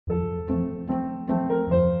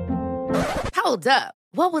Hold up.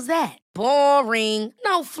 What was that? Boring.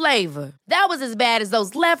 No flavor. That was as bad as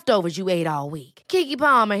those leftovers you ate all week. Keke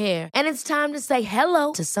Palmer here, and it's time to say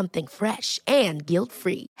hello to something fresh and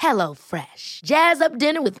guilt-free. Hello Fresh. Jazz up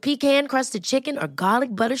dinner with pecan-crusted chicken or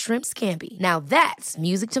garlic butter shrimp scampi. Now that's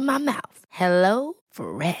music to my mouth. Hello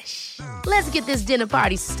Fresh. Let's get this dinner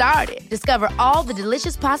party started. Discover all the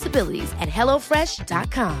delicious possibilities at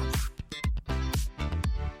hellofresh.com.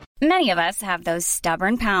 Many of us have those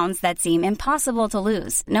stubborn pounds that seem impossible to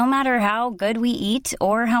lose, no matter how good we eat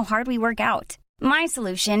or how hard we work out. My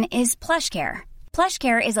solution is PlushCare.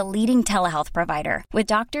 PlushCare is a leading telehealth provider with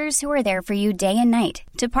doctors who are there for you day and night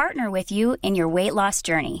to partner with you in your weight loss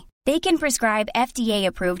journey. They can prescribe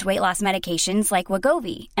FDA-approved weight loss medications like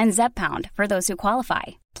Wegovy and Zepbound for those who qualify.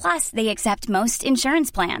 Plus, they accept most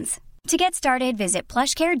insurance plans. To get started, visit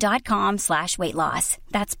plushcare.com/weightloss.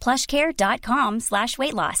 That's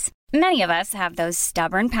plushcare.com/weightloss. Many of us have those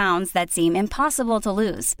stubborn pounds that seem impossible to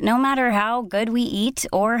lose, no matter how good we eat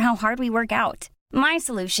or how hard we work out. My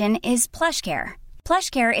solution is PlushCare.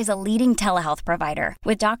 PlushCare is a leading telehealth provider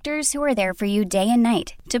with doctors who are there for you day and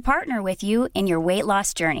night to partner with you in your weight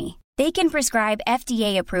loss journey. They can prescribe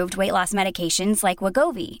FDA-approved weight loss medications like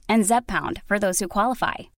Wegovy and Zepbound for those who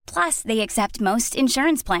qualify. Plus, they accept most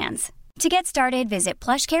insurance plans. To get started, visit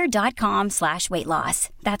plushcare.com/weightloss.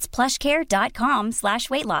 That's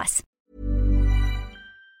plushcare.com/weightloss.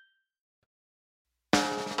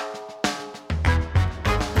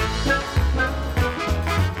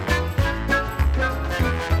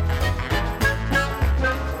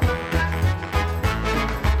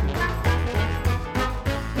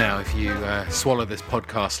 Now, if you swallow this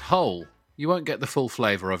podcast whole, you won't get the full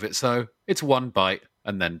flavour of it, so it's one bite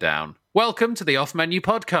and then down. Welcome to the Off Menu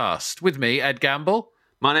Podcast with me, Ed Gamble.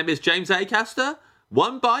 My name is James Acaster.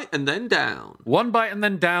 One bite and then down. One bite and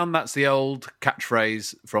then down, that's the old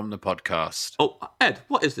catchphrase from the podcast. Oh, Ed,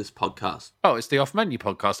 what is this podcast? Oh, it's the Off Menu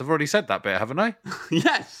Podcast. I've already said that bit, haven't I?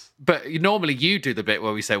 Yes. But normally you do the bit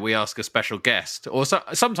where we say we ask a special guest, or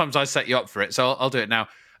sometimes I set you up for it, so I'll do it now.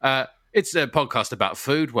 It's a podcast about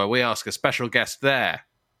food where we ask a special guest there.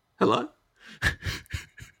 Hello?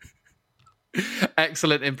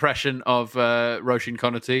 Excellent impression of Roisin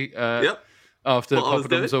Connerty. Yep. After What I was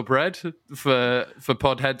poppadoms or bread. For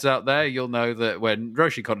podheads out there, you'll know that when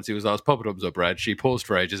Roisin Connerty was asked poppadoms or bread, she paused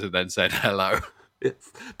for ages and then said hello.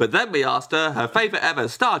 Yes. But then we asked her favourite ever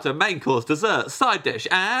starter, main course, dessert, side dish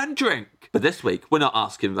and drink. But this week, we're not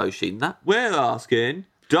asking Roisin that. We're asking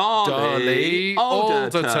Dolly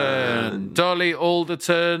Alderton. Dolly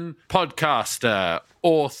Alderton, podcaster,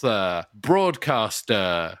 author,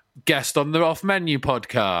 broadcaster, guest on the Off Menu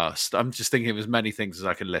Podcast. I'm just thinking of as many things as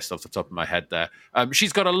I can list off the top of my head there.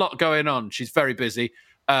 She's got a lot going on. She's very busy.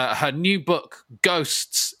 Her new book,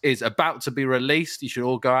 Ghosts, is about to be released. You should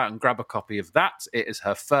all go out and grab a copy of that. It is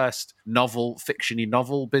her first novel, fiction-y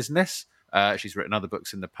novel business. She's written other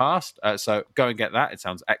books in the past. So go and get that. It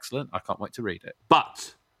sounds excellent. I can't wait to read it.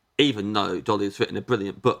 But even though Dolly has written a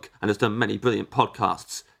brilliant book and has done many brilliant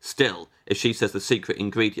podcasts, still, if she says the secret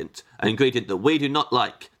ingredient, an ingredient that we do not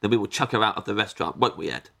like, then we will chuck her out of the restaurant, won't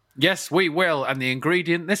we, Ed? Yes, we will. And the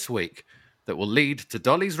ingredient this week that will lead to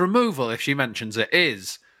Dolly's removal, if she mentions it,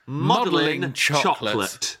 is modelling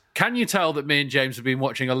chocolate. Can you tell that me and James have been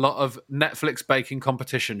watching a lot of Netflix baking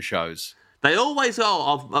competition shows? They always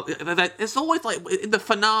are. It's always like in the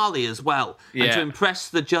finale as well. Yeah. And to impress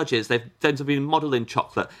the judges, they've tend to be modelling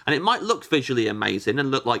chocolate. And it might look visually amazing and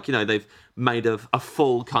look like, they've made a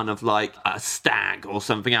full kind of like a stag or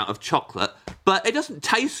something out of chocolate. But it doesn't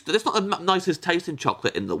taste, it's not the nicest tasting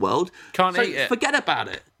chocolate in the world. Can't eat it. Forget about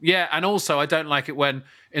it. Yeah, and also I don't like it when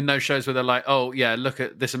in those shows where they're like, oh yeah, look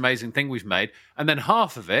at this amazing thing we've made. And then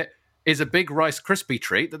half of it is a big Rice Krispie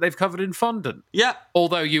treat that they've covered in fondant. Yeah.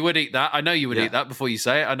 Although you would eat that. I know you would eat that before you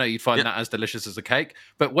say it. I know you'd find that as delicious as a cake.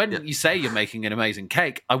 But when you say you're making an amazing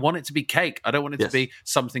cake, I want it to be cake. I don't want it to be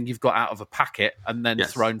something you've got out of a packet and then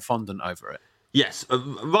thrown fondant over it. Yes, a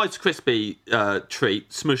Rice Krispie treat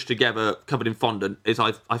smushed together, covered in fondant, is,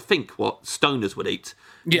 I think, what stoners would eat.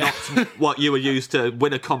 Yeah. Not what you were used to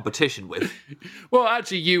win a competition with. Well,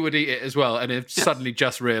 actually, you would eat it as well, and have suddenly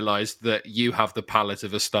just realised that you have the palate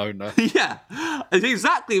of a stoner. Yeah, it's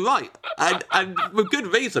exactly right. And with good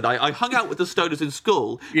reason. I hung out with the stoners in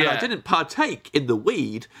school, and I didn't partake in the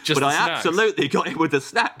weed, but I absolutely got in with the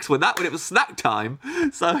snacks when it was snack time.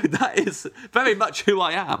 So that is very much who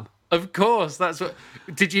I am. Of course, that's what.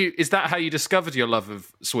 Is that how you discovered your love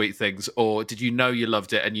of sweet things, or did you know you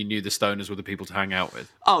loved it and you knew the stoners were the people to hang out with?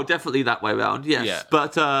 Oh, definitely that way around. Yes, yeah.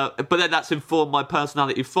 But then that's informed my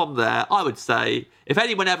personality from there. I would say if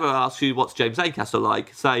anyone ever asks you what's James Acaster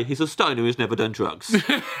like, say he's a stoner who's never done drugs.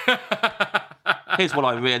 here's what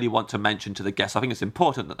I really want to mention to the guests. I think it's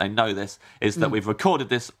important that they know this, is that we've recorded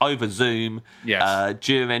this over Zoom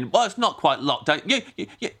during, well, it's not quite lockdown.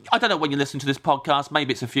 I don't know when you listen to this podcast,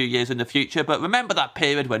 maybe it's a few years in the future, but remember that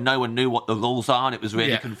period when no one knew what the rules are and it was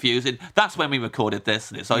really confusing? That's when we recorded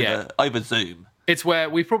this, and it's over Zoom. It's where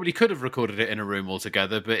we probably could have recorded it in a room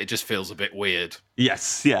altogether, but it just feels a bit weird.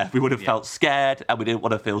 Yes, we would have felt scared, and we didn't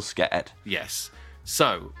want to feel scared. Yes.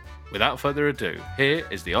 So, without further ado, here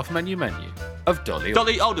is the off-menu menu of Dolly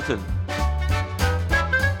Alderton.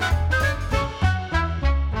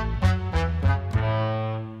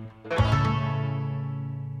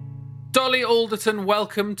 Dolly Alderton,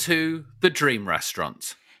 welcome to the Dream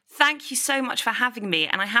Restaurant. Thank you so much for having me.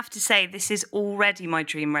 And I have to say, this is already my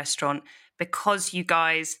dream restaurant because you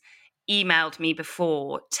guys emailed me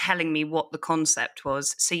before telling me what the concept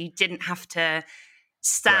was. So you didn't have to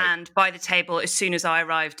stand by the table as soon as I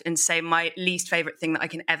arrived and say my least favourite thing that I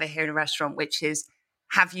can ever hear in a restaurant, which is,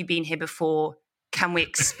 have you been here before? Can we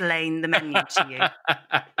explain the menu to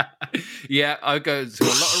you? Yeah, I go to a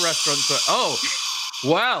lot of restaurants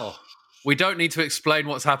where, we don't need to explain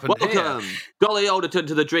what's happened here. Welcome, Dolly Alderton,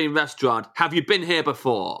 to the Dream Restaurant. Have you been here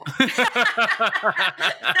before?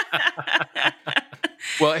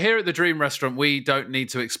 Well, here at the Dream Restaurant, we don't need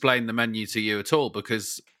to explain the menu to you at all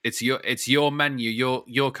because it's your menu.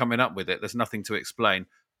 You're coming up with it. There's nothing to explain.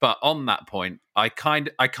 But on that point, I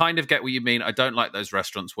kind of get what you mean. I don't like those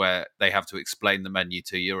restaurants where they have to explain the menu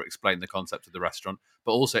to you or explain the concept of the restaurant.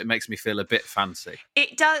 But also, it makes me feel a bit fancy.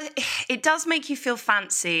 It does make you feel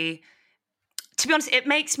fancy. To be honest, it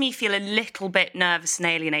makes me feel a little bit nervous and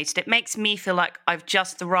alienated. It makes me feel like I've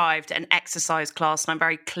just arrived at an exercise class and I'm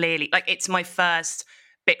very clearly, like it's my first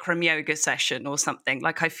Bikram yoga session or something.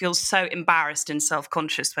 Like I feel so embarrassed and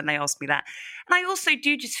self-conscious when they ask me that. And I also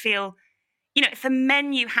do just feel, if a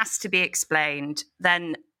menu has to be explained,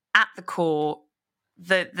 then at the core,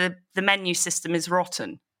 the menu system is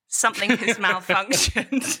rotten. Something has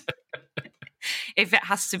malfunctioned. If it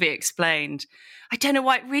has to be explained. I don't know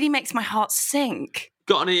why, it really makes my heart sink.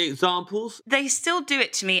 Got any examples? They still do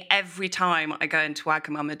it to me every time I go into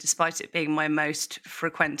Wagamama, despite it being my most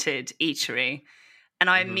frequented eatery. And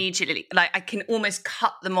I immediately, I can almost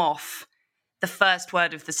cut them off the first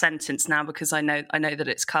word of the sentence now because I know that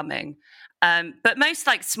it's coming. But most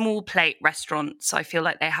small plate restaurants, I feel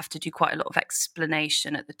like they have to do quite a lot of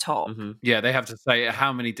explanation at the top. Mm-hmm. Yeah, they have to say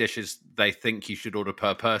how many dishes they think you should order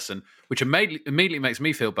per person, which immediately makes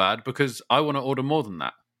me feel bad because I want to order more than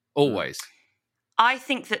that, always. I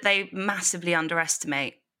think that they massively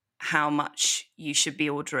underestimate how much you should be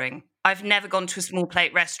ordering. I've never gone to a small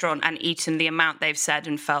plate restaurant and eaten the amount they've said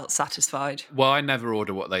and felt satisfied. Well, I never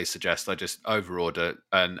order what they suggest. I just over-order,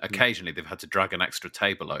 and occasionally they've had to drag an extra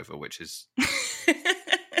table over, which is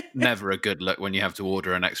never a good look when you have to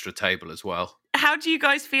order an extra table as well. How do you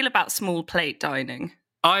guys feel about small plate dining?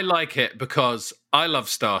 I like it because I love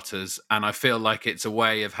starters, and I feel like it's a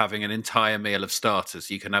way of having an entire meal of starters.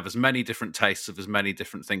 You can have as many different tastes of as many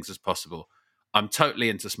different things as possible. I'm totally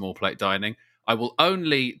into small plate dining. I will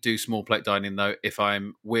only do small plate dining, though, if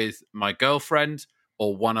I'm with my girlfriend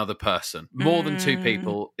or one other person. More than two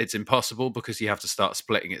people, it's impossible because you have to start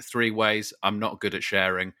splitting it three ways. I'm not good at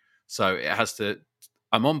sharing. So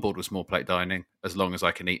I'm on board with small plate dining as long as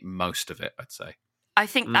I can eat most of it, I'd say. I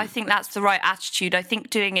think that's the right attitude. I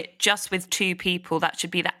think doing it just with two people, that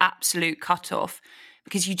should be the absolute cutoff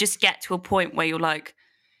because you just get to a point where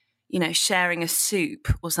you're sharing a soup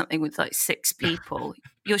or something with 6 people.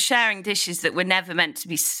 You're sharing dishes that were never meant to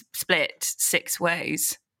be split 6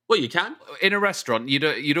 ways. Well, you can. In a restaurant,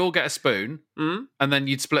 you'd all get a spoon and then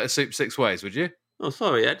you'd split a soup 6 ways, would you? Oh,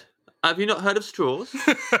 sorry, Ed. Have you not heard of straws?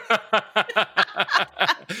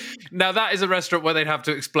 Now, that is a restaurant where they'd have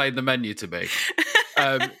to explain the menu to me.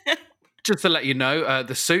 Just to let you know,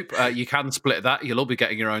 the soup, you can split that. You'll all be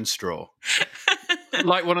getting your own straw.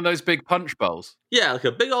 Like one of those big punch bowls. Yeah, like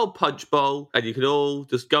a big old punch bowl, and you can all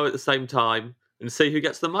just go at the same time and see who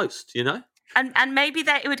gets the most, And maybe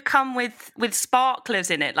it would come with sparklers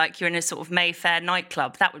in it, like you're in a sort of Mayfair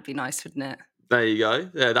nightclub. That would be nice, wouldn't it? There you go.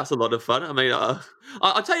 Yeah, that's a lot of fun. I mean,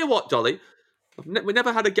 I'll tell you what, Dolly. We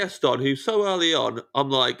never had a guest on who so early on, I'm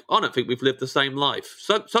like, I don't think we've lived the same life.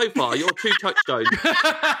 So far, your 2 touchstones,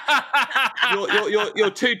 your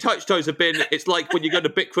 2 touchstones have been, it's like when you go to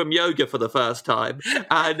Bikram yoga for the first time,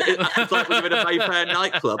 and it's like when you're in a Mayfair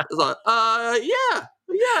nightclub. It's like,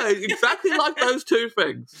 yeah, exactly like those 2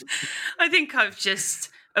 things. I think I've just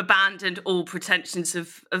abandoned all pretensions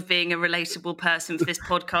of being a relatable person for this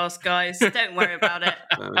podcast, guys. Don't worry about it.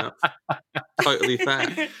 No. Totally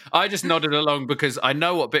fair. I just nodded along because I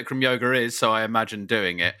know what Bikram yoga is, so I imagine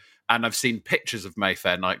doing it. And I've seen pictures of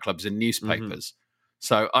Mayfair nightclubs in newspapers.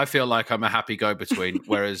 So I feel like I'm a happy go-between,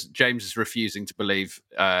 whereas James is refusing to believe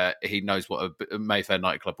he knows what a Mayfair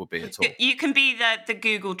nightclub would be at all. You can be the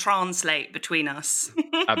Google Translate between us.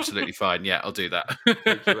 Absolutely fine. Yeah, I'll do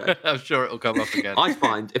that. I'm sure it'll come up again. I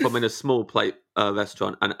find if I'm in a small plate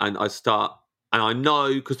restaurant and I start, and I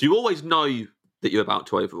know, because you always know that you're about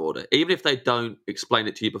to overorder, even if they don't explain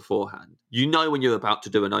it to you beforehand, you know when you're about to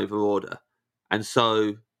do an overorder. And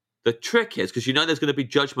so the trick is, because you know there's going to be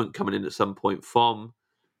judgment coming in at some point from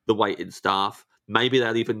the waiting staff. Maybe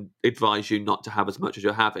they'll even advise you not to have as much as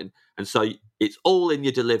you're having. And so it's all in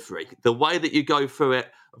your delivery. The way that you go through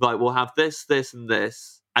it, like, we'll have this, this, and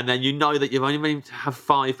this. And then you know that you're only going to have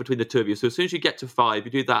 5 between the two of you. So as soon as you get to 5,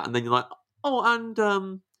 you do that. And then you're like, oh,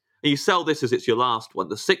 and you sell this as it's your last one.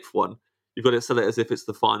 The 6th one, you've got to sell it as if it's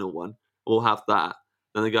the final one. We'll have that.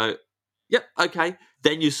 And they go, yep, okay.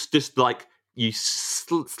 Then you just like, you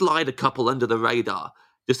slide a couple under the radar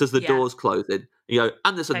just as the doors close in. You go,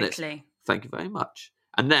 and this and this. Thank you very much.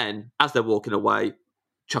 And then as they're walking away,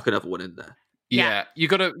 chuck another one in there. Yeah. You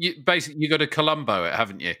got to Columbo it,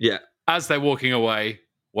 haven't you? Yeah. As they're walking away,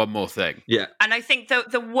 one more thing. Yeah. And I think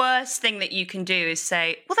the worst thing that you can do is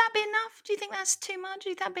say, will that be enough? Do you think that's too much? Do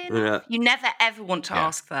you think that'd be enough? Yeah. You never ever want to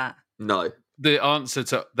ask that. No. The answer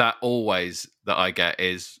to that always that I get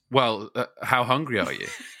is, well, how hungry are you?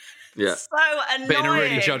 Yeah. So annoying. But in a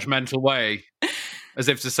really judgmental way. As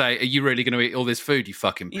if to say, are you really going to eat all this food, you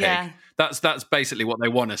fucking pig? Yeah. That's basically what they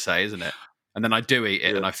want to say, isn't it? And then I do eat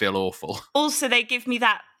it and I feel awful. Also, they give me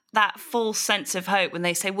that false sense of hope when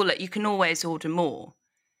they say, well, look, you can always order more.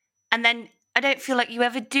 And then I don't feel like you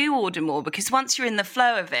ever do order more, because once you're in the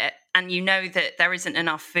flow of it and you know that there isn't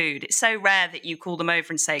enough food, it's so rare that you call them over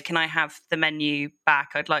and say, can I have the menu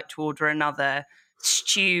back? I'd like to order another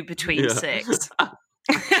stew between 6.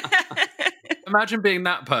 Imagine being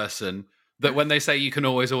that person that when they say you can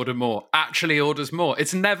always order more, actually orders more.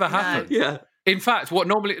 It's never happened. Yeah. In fact, what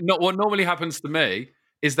normally happens to me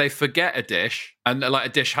is they forget a dish and like a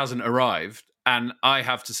dish hasn't arrived, and I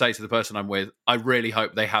have to say to the person I'm with, I really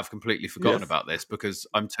hope they have completely forgotten about this because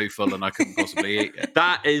I'm too full and I couldn't possibly eat it.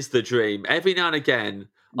 That is the dream. Every now and again,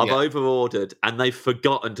 I've over-ordered and they've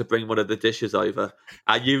forgotten to bring one of the dishes over.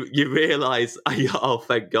 And you realise, oh,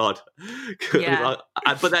 thank God. Yeah.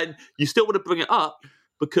 But then you still want to bring it up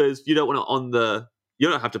because you don't want it you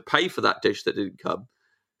don't have to pay for that dish that didn't come.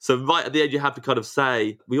 So right at the end, you have to kind of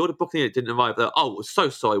say, we ordered booking, it didn't arrive. They're, oh, we're so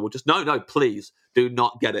sorry. We'll just, no, please do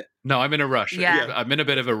not get it. No, I'm in a rush. Yeah. I'm in a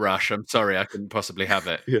bit of a rush. I'm sorry, I couldn't possibly have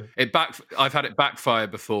it. Yeah. I've had it backfire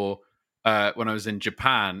before when I was in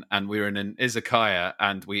Japan and we were in an izakaya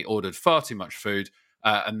and we ordered far too much food.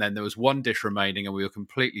 And then there was one dish remaining and we were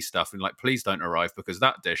completely stuffed. And like, please don't arrive because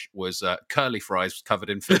that dish was curly fries covered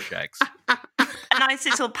in fish eggs. A nice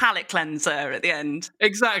little palate cleanser at the end.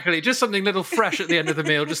 Exactly. Just something little fresh at the end of the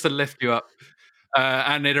meal just to lift you up.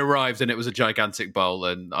 And it arrived and it was a gigantic bowl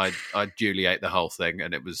and I duly ate the whole thing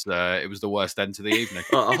and it was the worst end to the evening.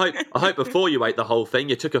 Well, I hope before you ate the whole thing,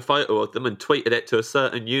 you took a photo of them and tweeted it to a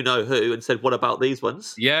certain you-know-who and said, what about these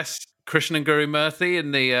ones? Yes. Krishnan and Guru Murthy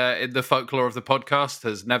in the folklore of the podcast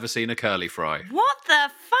has never seen a curly fry. What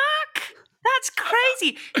the fuck? That's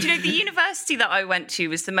crazy. Do you know, the university that I went to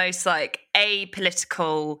was the most like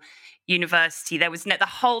apolitical university. There was the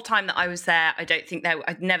whole time that I was there,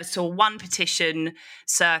 I never saw one petition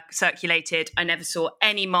circulated. I never saw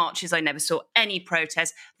any marches. I never saw any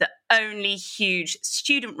protests. The only huge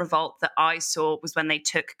student revolt that I saw was when they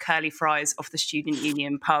took curly fries off the student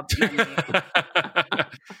union pub menu.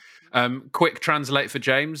 Quick translate for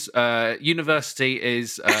James. University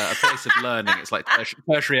is a place of learning. It's like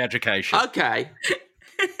tertiary education. Okay.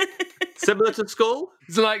 Similar to school?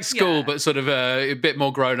 It's like school, but sort of a bit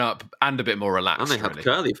more grown up and a bit more relaxed. And they have really.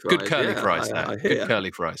 Curly fries. Good curly fries there. Good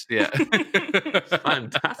curly fries, yeah.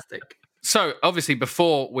 Fantastic. So, obviously,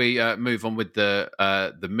 before we move on with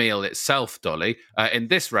the meal itself, Dolly, in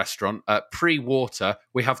this restaurant, pre-water,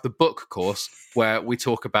 we have the book course where we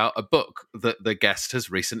talk about a book that the guest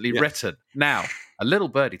has recently written. Now, a little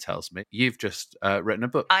birdie tells me you've just written a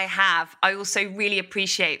book. I have. I also really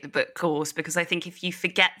appreciate the book course because I think if you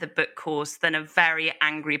forget the book course, then a very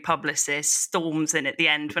angry publicist storms in at the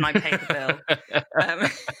end when I pay the bill.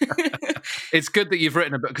 It's good that you've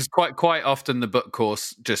written a book because quite often the book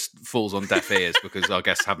course just falls on deaf ears because our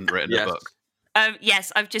guests haven't written a book.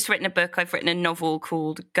 Yes, I've just written a book. I've written a novel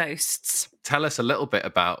called Ghosts. Tell us a little bit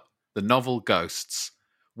about the novel Ghosts,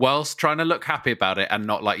 whilst trying to look happy about it and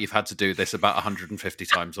not like you've had to do this about 150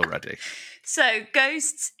 times already. So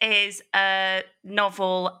Ghosts is a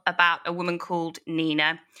novel about a woman called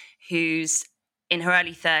Nina who's in her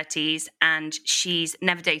early 30s and she's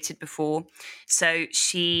never dated before. So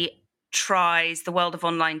she tries the world of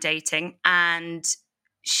online dating, and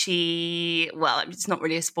it's not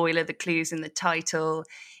really a spoiler, the clue's in the title.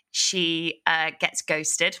 She gets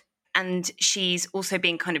ghosted, and she's also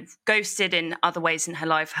being kind of ghosted in other ways in her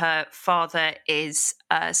life. Her father is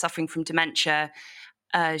suffering from dementia.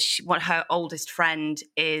 Her oldest friend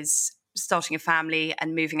is starting a family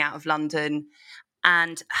and moving out of London,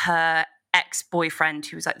 and her ex-boyfriend,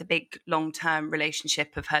 who was like the big long-term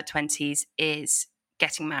relationship of her 20s, is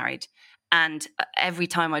getting married. And every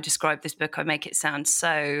time I describe this book, I make it sound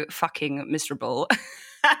so fucking miserable.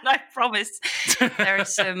 And I promise there are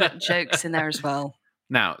some jokes in there as well.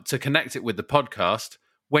 Now, to connect it with the podcast,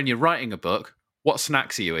 when you're writing a book, what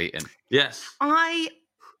snacks are you eating? Yes. I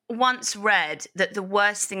once read that the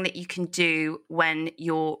worst thing that you can do when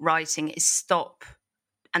you're writing is stop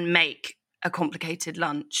and make a complicated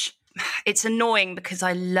lunch. It's annoying because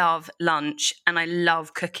I love lunch and I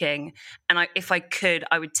love cooking. And if I could,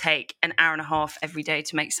 I would take an hour and a half every day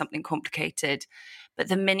to make something complicated. But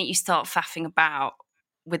the minute you start faffing about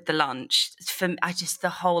with the lunch, the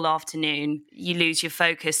whole afternoon, you lose your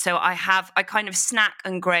focus. So I kind of snack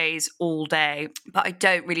and graze all day, but I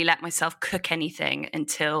don't really let myself cook anything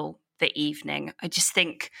until the evening. I just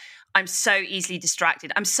think I'm so easily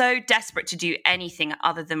distracted. I'm so desperate to do anything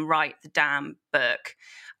other than write the damn book.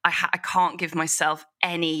 I can't give myself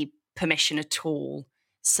any permission at all.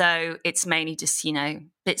 So it's mainly just,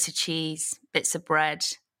 bits of cheese, bits of bread,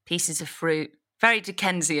 pieces of fruit. Very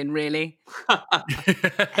Dickensian, really.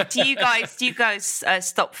 Do you guys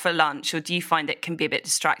stop for lunch, or do you find it can be a bit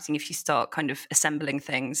distracting if you start kind of assembling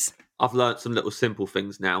things? I've learned some little simple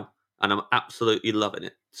things now, and I'm absolutely loving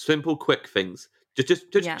it. Simple, quick things.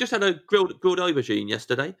 Just had a grilled aubergine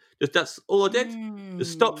yesterday. That's all I did.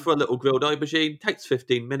 Just stopped for a little grilled aubergine. Takes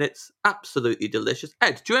 15 minutes. Absolutely delicious.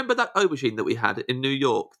 Ed, do you remember that aubergine that we had in New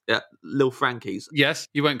York at Lil Frankie's? Yes,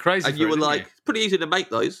 you went crazy. And you were like, it's pretty easy to make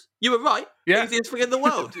those. You were right. Yeah. Easiest thing in the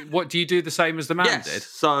world. What, do you do the same as the man did?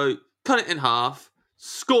 So cut it in half,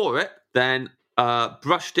 score it, then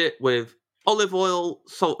brushed it with olive oil,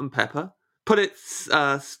 salt and pepper. Put it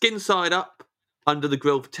skin side up under the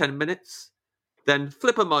grill for 10 minutes. Then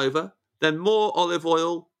flip them over, then more olive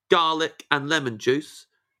oil, garlic and lemon juice,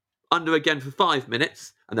 under again for 5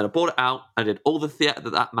 minutes, and then I brought it out and did all the theatre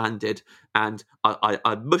that man did, and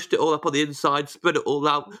I mushed it all up on the inside, spread it all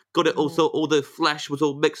out, got it also, all the flesh was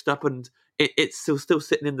all mixed up, and it's still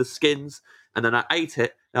sitting in the skins, and then I ate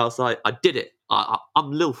it, and I was like, I did it,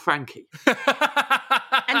 I'm Lil Frankie.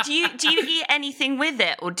 And do you eat anything with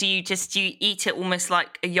it, or do you eat it almost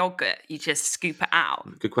like a yogurt? You just scoop it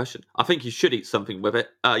out? Good question. I think you should eat something with it.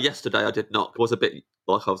 Yesterday I did not. It was a bit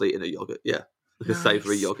like I was eating a yogurt. Yeah, like a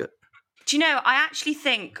savoury yogurt. Do you know, I actually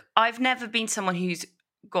think I've never been someone who's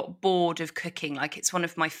got bored of cooking. Like, it's one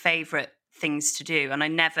of my favourite things to do, and I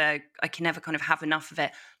can never kind of have enough of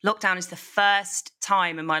it. Lockdown is the first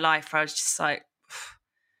time in my life where I was just like,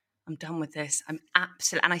 I'm done with this. And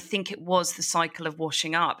I think it was the cycle of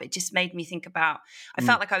washing up. It just made me think about, I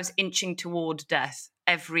felt like I was inching toward death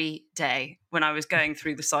every day when I was going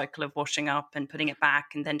through the cycle of washing up and putting it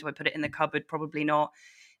back. And then do I put it in the cupboard? Probably not.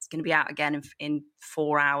 It's going to be out again in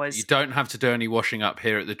 4 hours. You don't have to do any washing up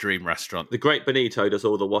here at the Dream Restaurant. The great Benito does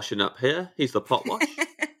all the washing up here. He's the pot wash.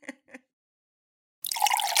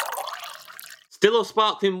 Still or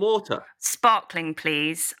sparkling water? Sparkling,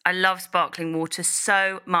 please. I love sparkling water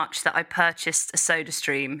so much that I purchased a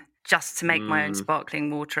SodaStream just to make my own sparkling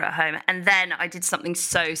water at home. And then I did something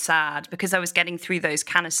so sad because I was getting through those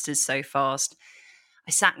canisters so fast. I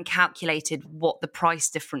sat and calculated what the price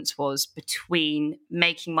difference was between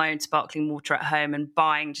making my own sparkling water at home and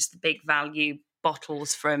buying just the big value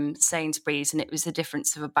bottles from Sainsbury's, and it was the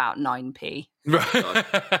difference of about 9p.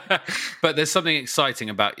 Right. But there's something exciting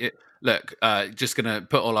about it. Look, just going to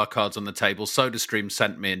put all our cards on the table. SodaStream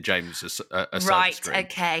sent me and James a SodaStream. Right,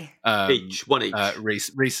 okay. One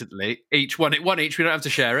each. Recently. One each. We don't have to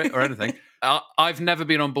share it or anything. I've never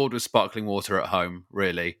been on board with sparkling water at home,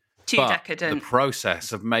 really. Too but decadent. The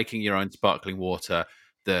process of making your own sparkling water,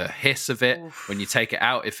 the hiss of it, when you take it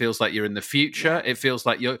out, it feels like you're in the future. Yeah. It feels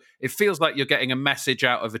like you're getting a message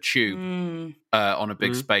out of a tube on a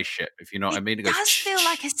big spaceship, if you know what I mean. It does feel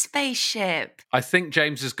like a spaceship. I think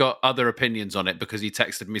James has got other opinions on it because he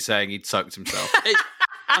texted me saying he'd soaked himself.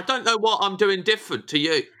 I don't know what I'm doing different to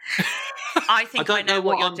you. I think I know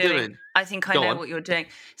what you're doing. I think I know on. what you're doing.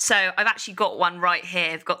 So I've actually got one right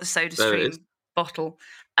here. I've got the SodaStream bottle.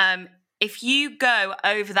 If you go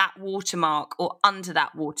over that watermark or under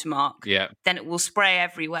that watermark, then it will spray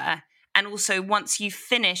everywhere. And also, once you've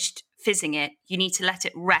finished fizzing it, you need to let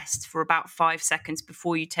it rest for about 5 seconds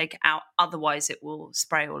before you take it out. Otherwise, it will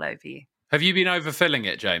spray all over you. Have you been overfilling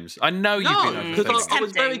it, James? I know you've been overfilling it. Because I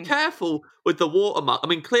was very careful with the watermark. I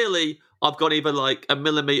mean, clearly I've gone either like a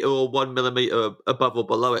millimetre or 1 millimetre above or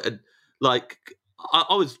below it. And like,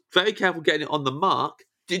 I was very careful getting it on the mark.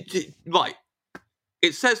 Right.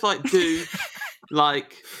 It says like do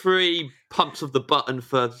like 3 pumps of the button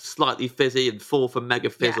for slightly fizzy and 4 for mega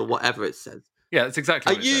fizz or whatever it says. Yeah, that's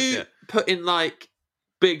exactly what it says. Are you putting like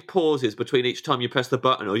big pauses between each time you press the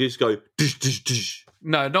button, or you just go dush, dush, dush?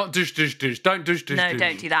 No, not dush, dush, dush. Don't dush, dush, No, dush.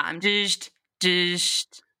 don't do that. I'm dush, dush,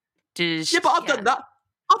 dush. Yeah, but I've done that.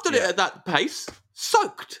 I've done it at that pace.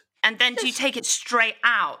 Soaked. And then do you take it straight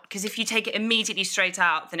out? Because if you take it immediately straight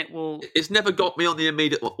out, then it will... It's never got me on the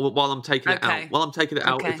immediate while I'm taking it out. While I'm taking it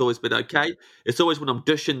out, it's always been okay. It's always when I'm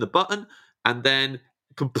dushing the button and then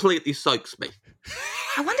completely soaks me.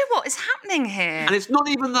 I wonder what is happening here. And it's not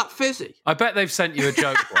even that fizzy. I bet they've sent you a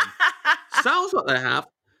joke one. Sounds like they have.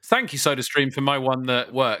 Thank you, SodaStream, for my one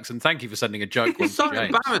that works, and thank you for sending a joke one. It's so to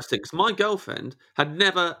James. embarrassing because my girlfriend had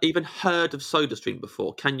never even heard of SodaStream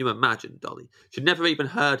before. Can you imagine, Dolly? She'd never even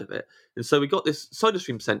heard of it. And so we got this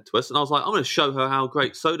SodaStream sent to us, and I was like, I'm going to show her how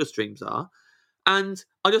great SodaStreams are. And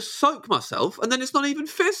I just soak myself, and then it's not even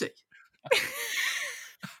fizzy.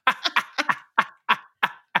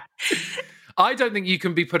 I don't think you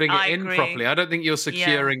can be putting it in properly. I don't think you're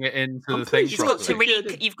securing it into the thing properly.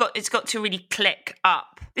 It's got to really click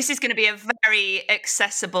up. This is going to be a very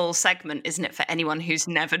accessible segment, isn't it, for anyone who's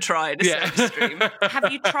never tried a SodaStream?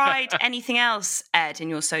 Have you tried anything else, Ed, in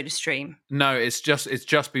your SodaStream? No, it's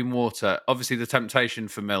just been water. Obviously, the temptation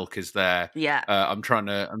for milk is there. Yeah. I'm trying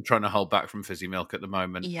to hold back from fizzy milk at the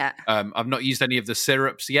moment. Yeah. I've not used any of the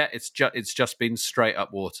syrups yet. It's just been straight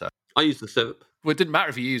up water. I use the syrup. Well, it didn't matter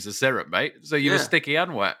if you used the syrup, mate. So you were sticky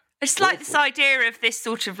and wet. It's like this idea of this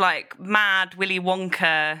sort of like mad Willy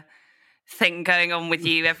Wonka thing going on with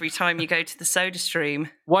you every time you go to the SodaStream.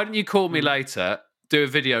 Why don't you call me later, do a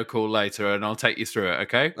video call later, and I'll take you through it,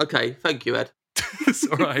 okay? Okay, thank you, Ed. That's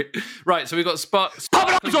all right. Right, so we've got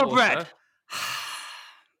Poppadoms on bread!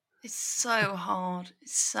 It's so hard.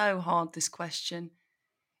 It's so hard, this question.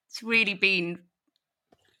 It's really been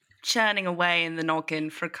churning away in the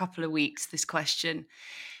noggin for a couple of weeks, this question,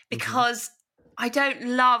 because I don't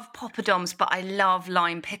love poppadoms, but I love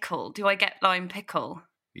lime pickle. Do I get lime pickle?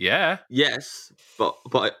 Yeah. Yes, but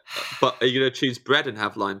are you going to choose bread and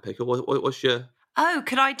have lime pickle? What's your... Oh,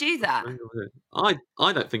 could I do that?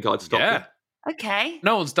 I don't think I'd stop you. Okay.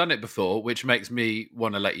 No one's done it before, which makes me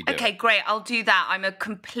want to let you do it. Okay, great. I'll do that. I'm a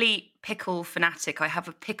complete pickle fanatic. I have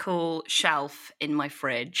a pickle shelf in my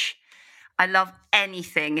fridge. I love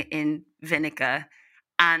anything in vinegar,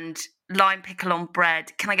 and lime pickle on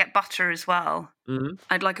bread. Can I get butter as well? Mm-hmm.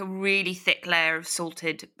 I'd like a really thick layer of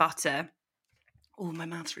salted butter. Oh, my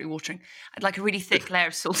mouth's really watering. I'd like a really thick layer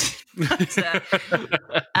of salted butter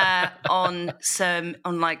on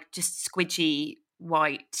like just squidgy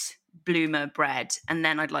white bloomer bread, and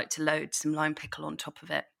then I'd like to load some lime pickle on top of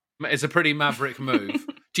it. It's a pretty maverick move.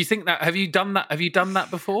 Do you think that? Have you done that? Have you done that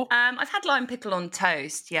before? I've had lime pickle on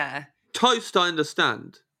toast. Yeah. Toast, I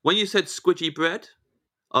understand. When you said squidgy bread,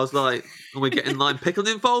 I was like, are we getting lime pickle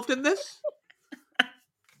involved in this?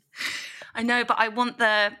 I know, but I want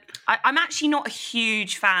I'm actually not a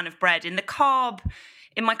huge fan of bread. In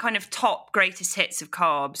my kind of top greatest hits of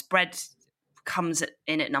carbs, bread comes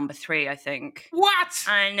in at number 3, I think. What?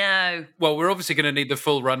 I know. Well, we're obviously going to need the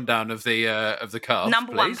full rundown of the carbs.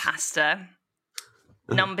 Number 1, pasta.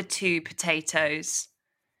 Number 2, potatoes.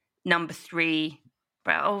 Number 3...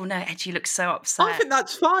 Oh no, Ed, you look so upset. I think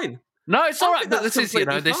that's fine. No, it's all right. But This is,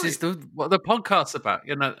 this is what the podcast's about.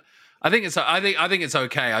 I think it's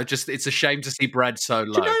okay. It's a shame to see bread so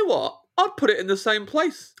low. Do you know what? I'd put it in the same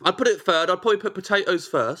place. I'd put it third. I'd probably put potatoes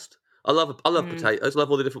first. I love potatoes. I love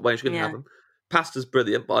all the different ways you can have them. Pasta's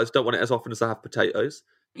brilliant, but I just don't want it as often as I have potatoes.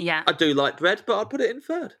 Yeah. I do like bread, but I'd put it in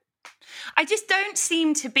third. I just don't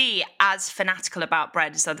seem to be as fanatical about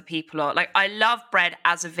bread as other people are. Like, I love bread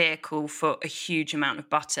as a vehicle for a huge amount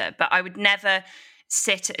of butter, but I would never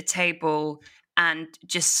sit at a table and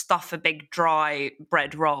just stuff a big dry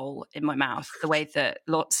bread roll in my mouth the way that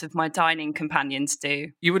lots of my dining companions do.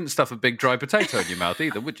 You wouldn't stuff a big dry potato in your mouth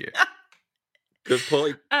either, would you? Good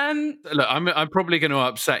point. Look, I'm probably going to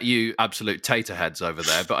upset you absolute tater heads over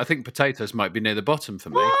there, but I think potatoes might be near the bottom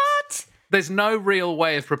for me. What? There's no real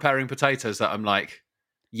way of preparing potatoes that I'm like,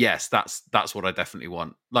 yes, that's what I definitely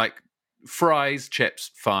want. Like fries,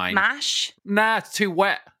 chips, fine. Mash? Nah, it's too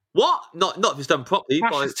wet. What? Not if it's done properly.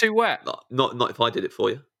 Mash is too wet. Not if I did it for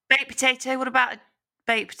you. Baked potato? What about a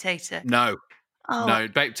baked potato? No. Oh, no,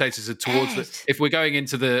 baked potatoes are towards Ed. if we're going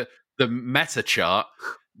into the meta chart,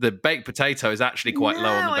 the baked potato is actually quite low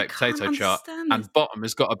on the baked potato chart, and bottom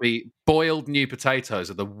has got to be boiled new potatoes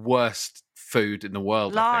are the worst food in the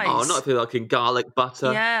world. I think. Oh, not if you're like in garlic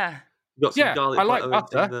butter. Yeah. Got some garlic I like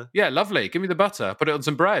butter. Yeah, lovely. Give me the butter. Put it on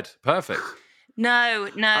some bread. Perfect. No.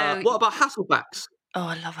 What about Hasselbacks? Oh,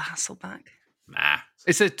 I love a Hasselback. Nah.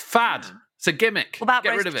 It's a fad. It's a gimmick. What about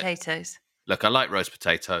Get roast rid of potatoes? Look, I like roast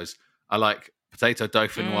potatoes. I like potato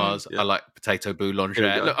dauphinoise. I like potato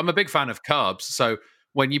boulanger. Look, I'm a big fan of carbs. So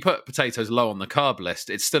when you put potatoes low on the carb list,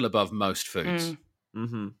 it's still above most foods.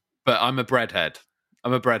 Mm-hmm. But I'm a breadhead.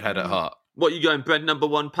 I'm a breadhead at heart. What, you going bread number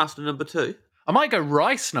 1, pasta number 2? I might go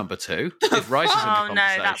rice number 2 if rice is in the conversation. Oh,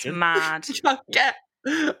 no, that's mad. Just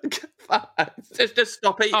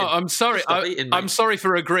stop eating. Oh, I'm sorry. I'm sorry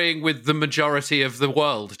for agreeing with the majority of the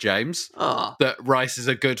world, James, that rice is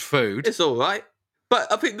a good food. It's all right.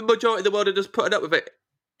 But I think the majority of the world are just putting up with it.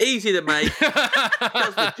 Easy to make.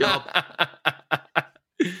 Does the job.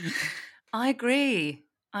 I agree.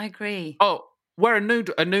 Oh, where are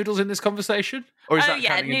noodles in this conversation? Or is that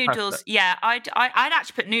counting in noodles. pasta? Yeah, I'd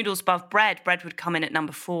actually put noodles above bread. Bread would come in at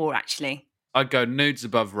number 4, actually. I'd go nudes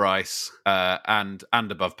above rice and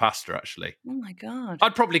above pasta, actually. Oh, my God.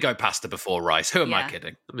 I'd probably go pasta before rice. Who am I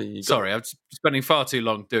kidding? I mean, sorry, I'm spending far too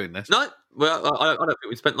long doing this. No, well, I don't think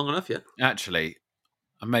we've spent long enough yet. Actually,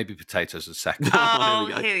 maybe potatoes are second. Oh,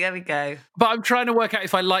 here we go. But I'm trying to work out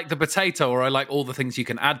if I like the potato or I like all the things you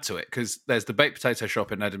can add to it, because there's the baked potato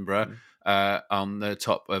shop in Edinburgh on the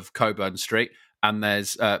top of Coburn Street, and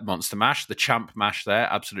there's Monster Mash, the Champ Mash there,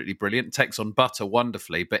 absolutely brilliant. Takes on butter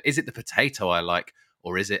wonderfully, but is it the potato I like,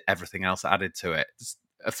 or is it everything else added to it? It's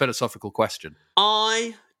a philosophical question.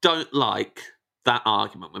 I don't like that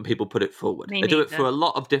argument when people put it forward. They do it for a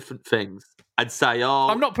lot of different things. I'd say,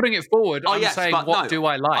 I'm not putting it forward. I'm saying, what do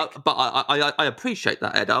I like? I appreciate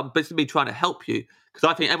that, Ed. I'm basically trying to help you, because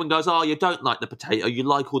I think everyone goes, oh, you don't like the potato, you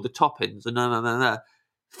like all the toppings, and no.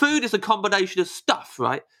 Food is a combination of stuff,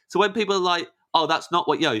 right? So when people are like, oh, that's not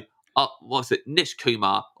what, what's it, Nish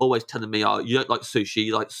Kumar always telling me, oh, you don't like sushi,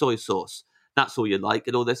 you like soy sauce. That's all you like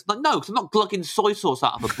and all this. Like, no, because I'm not glugging soy sauce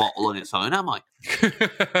out of a bottle on its own, am I?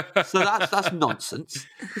 So that's nonsense.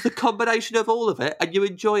 It's a combination of all of it, and you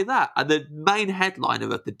enjoy that. And the main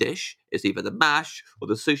headliner of the dish is either the mash or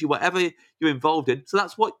the sushi, whatever you're involved in. So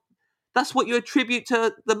that's what you attribute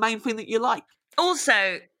to the main thing that you like.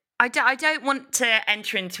 Also, I don't want to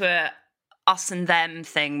enter into a us and them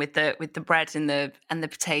thing with the bread and the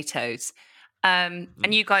potatoes. And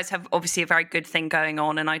you guys have obviously a very good thing going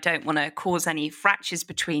on, and I don't want to cause any fractures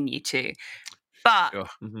between you two. But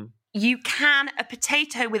a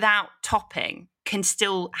potato without topping can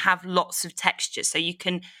still have lots of texture. So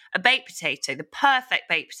a baked potato, the perfect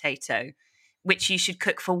baked potato, which you should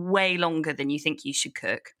cook for way longer than you think you should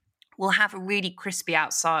cook, will have a really crispy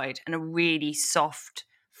outside and a really soft,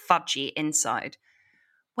 fudgy inside.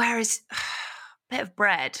 Whereas a bit of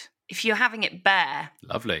bread, if you're having it bare...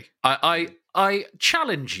 Lovely. I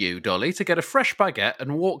challenge you, Dolly, to get a fresh baguette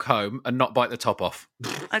and walk home and not bite the top off.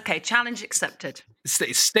 Okay, challenge accepted.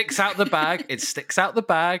 It sticks out the bag. It's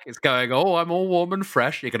going, oh, I'm all warm and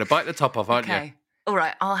fresh. You're going to bite the top off, aren't you? Okay. All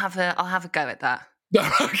right, I'll have a go at that.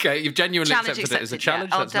 Okay, you've genuinely accepted it as a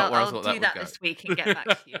challenge? Yeah. That's not where I thought that would go. I'll do that this week and get back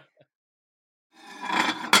to you.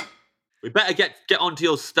 We better get onto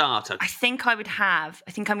your starter. I think I'm going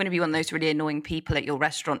to be one of those really annoying people at your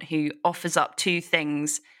restaurant who offers up 2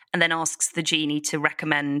 things and then asks the genie to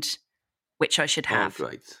recommend which I should have. Oh,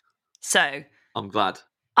 great. So I'm glad.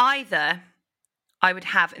 Either I would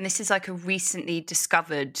have, and this is like a recently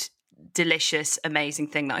discovered delicious, amazing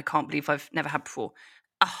thing that I can't believe I've never had before,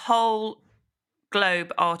 a whole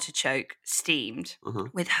globe artichoke steamed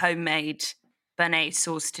with homemade béarnaise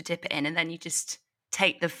sauce to dip it in, and then you just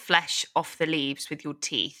take the flesh off the leaves with your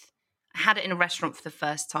teeth. I had it in a restaurant for the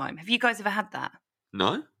first time. Have you guys ever had that?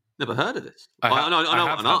 No, never heard of this. I know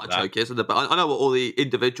what an artichoke is, but I know what all the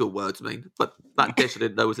individual words mean. But that dish I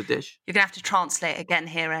didn't know was a dish. You're going to have to translate again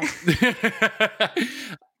here, Ed.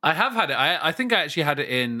 I have had it. I think I actually had it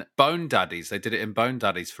in Bone Daddies. They did it in Bone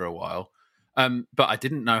Daddies for a while. But I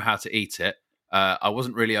didn't know how to eat it. I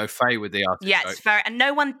wasn't really au fait with the artichoke. Yeah, it's very... And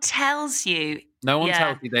no one tells you. No one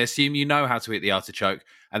tells you. They assume you know how to eat the artichoke,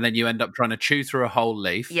 and then you end up trying to chew through a whole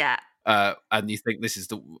leaf. Yeah. And you think,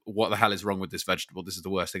 what the hell is wrong with this vegetable? This is the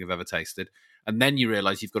worst thing I've ever tasted. And then you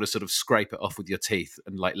realise you've got to sort of scrape it off with your teeth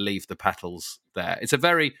and like leave the petals there.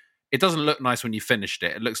 It doesn't look nice when you finished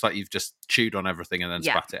it. It looks like you've just chewed on everything and then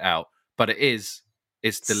spat it out. But it's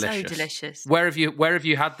delicious. So delicious. Where have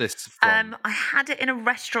you had this from? I had it in a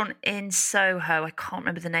restaurant in Soho. I can't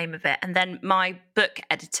remember the name of it. And then my book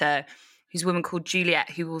editor, who's a woman called Juliet,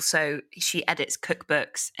 she edits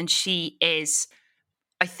cookbooks, and she is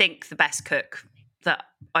I think, the best cook that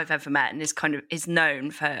I've ever met, and is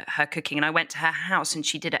known for her cooking. And I went to her house, and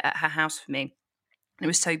she did it at her house for me. And it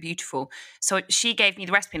was so beautiful. So she gave me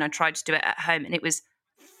the recipe, and I tried to do it at home, and it was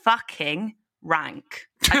fucking rank.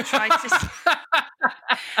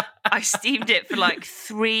 I steamed it for like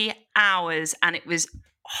 3 hours, and it was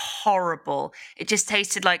horrible. It just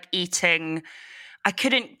tasted like eating. I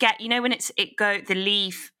couldn't get, when the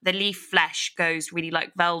leaf flesh goes really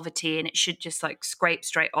like velvety, and it should just like scrape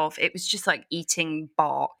straight off. It was just like eating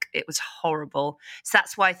bark. It was horrible. So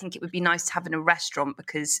that's why I think it would be nice to have in a restaurant,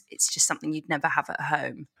 because it's just something you'd never have at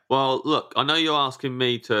home. Well, look, I know you're asking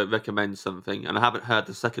me to recommend something, and I haven't heard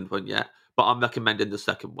the second one yet, but I'm recommending the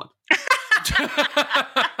second one.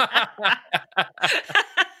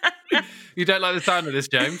 You don't like the sound of this,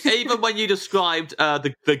 James? Even when you described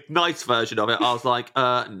the nice version of it, I was like,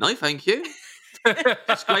 no, thank you.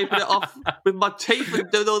 Scraping it off with my teeth and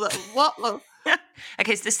doing all that. What?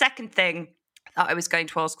 Okay, so the second thing that I was going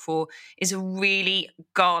to ask for is a really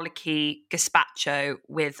garlicky gazpacho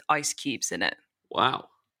with ice cubes in it. Wow.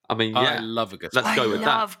 I mean, yeah. I love a gazpacho. Let's go with that.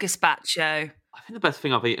 I love gazpacho. I think the best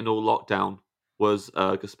thing I've eaten all lockdown was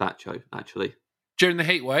gazpacho, actually. During the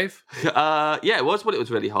heat wave? Yeah, it was when it was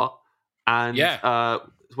really hot. And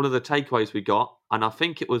it's one of the takeaways we got. And I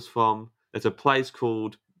think it was there's a place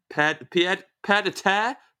called Pierre de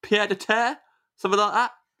Terre, something like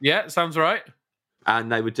that. Yeah, sounds right.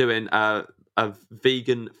 And they were doing a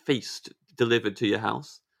vegan feast delivered to your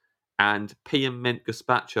house. And pea and mint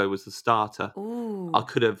gazpacho was the starter. Ooh. I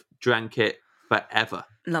could have drank it forever.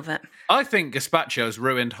 Love it. I think gazpacho's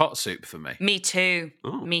ruined hot soup for me. Me too.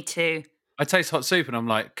 Ooh. Me too. I taste hot soup and I'm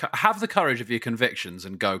like, have the courage of your convictions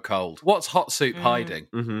and go cold. What's hot soup hiding?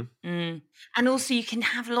 Mm-hmm. Mm. And also you can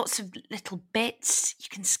have lots of little bits. You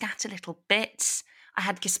can scatter little bits. I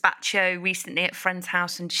had gazpacho recently at a friend's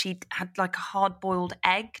house, and she had like a hard-boiled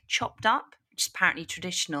egg chopped up, which is apparently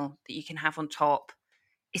traditional, that you can have on top.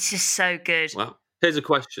 It's just so good. Well, here's a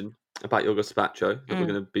question about your gazpacho that we're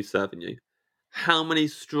going to be serving you. How many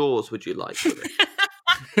straws would you like for it?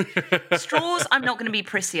 Straws, I'm not going to be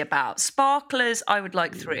prissy about. Sparklers, I would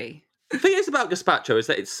like 3. The thing is about gazpacho is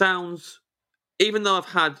that it sounds, even though I've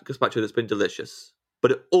had gazpacho that's been delicious,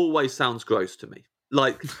 but it always sounds gross to me.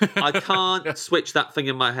 Like, I can't switch that thing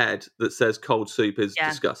in my head that says cold soup is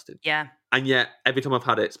disgusting. Yeah. And yet, every time I've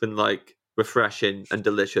had it, it's been like refreshing and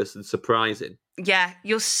delicious and surprising. Yeah,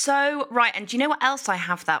 you're so right. And do you know what else I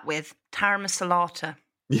have that with? Taramasalata.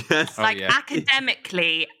 Yes.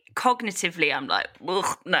 Academically, cognitively, I'm like,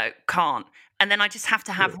 ugh, no, can't. And then I just have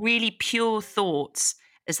to have really pure thoughts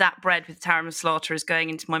as that bread with taramasalata is going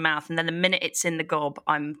into my mouth. And then the minute it's in the gob,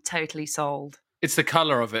 I'm totally sold. It's the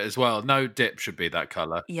colour of it as well. No dip should be that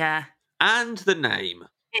colour. Yeah. And the name.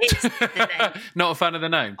 It's the name. Not a fan of the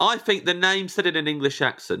name? I think the name said in an English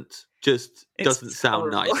accent just doesn't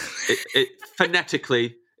sound nice. It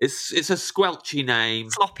phonetically, it's a squelchy name.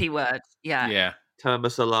 Sloppy word. Yeah. Yeah.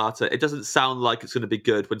 Taramasalata. It doesn't sound like it's going to be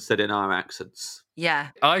good when said in our accents. Yeah.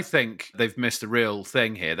 I think they've missed a real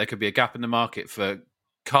thing here. There could be a gap in the market for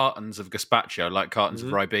cartons of gazpacho, like cartons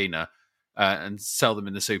of Ribena, and sell them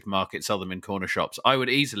in the supermarket, sell them in corner shops. I would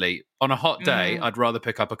easily, on a hot day, I'd rather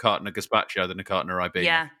pick up a carton of gazpacho than a carton of Ribena.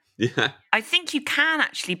 Yeah. Yeah. I think you can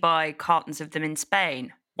actually buy cartons of them in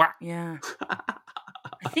Spain. Wow. Yeah.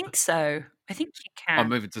 I think so. I think you can. I'm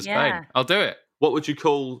moving to Spain. Yeah. I'll do it. What would you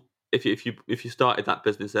call if you started that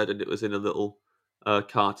business, Ed, and it was in a little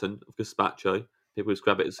carton of gazpacho? People just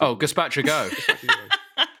grab it. Oh, gazpacho go.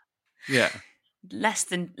 Yeah. Less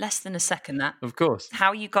than a second. That, of course. How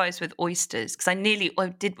are you guys with oysters? Because I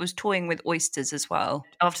was toying with oysters as well.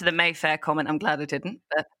 After the Mayfair comment, I'm glad I didn't.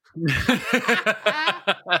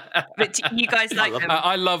 But you guys like them?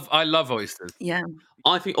 I love oysters. Yeah.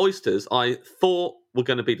 I think oysters, I thought were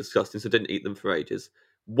going to be disgusting, so didn't eat them for ages.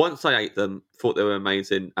 Once I ate them, thought they were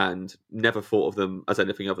amazing, and never thought of them as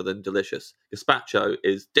anything other than delicious. Gazpacho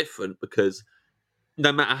is different because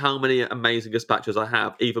no matter how many amazing gazpachos I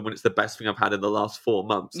have, even when it's the best thing I've had in the last 4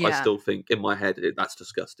 months, I still think in my head, that's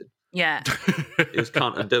disgusting. Yeah. You just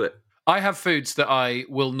can't undo it. I have foods that I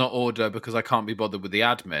will not order because I can't be bothered with the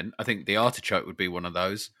admin. I think the artichoke would be one of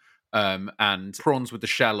those. And prawns with the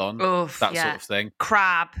shell on, sort of thing.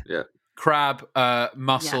 Crab. Yeah. Crab,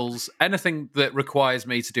 mussels, anything that requires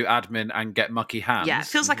me to do admin and get mucky hands. Yeah, it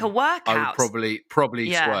feels like a workout. I would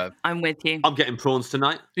probably swerve. I'm with you. I'm getting prawns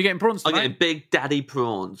tonight. You're getting prawns tonight? I'm getting big daddy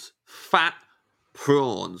prawns. Fat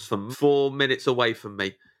prawns from 4 minutes away from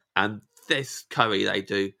me. And this curry they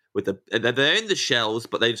do they're in the shells,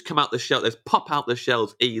 but they just come out the shell. They just pop out the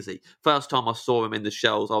shells easy. First time I saw them in the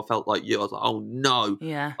shells, I felt like you. I was like, oh no,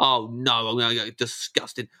 I'm gonna get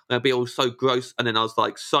disgusting. I'm gonna be all so gross. And then I was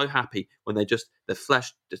like so happy when the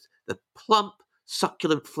flesh, just the plump,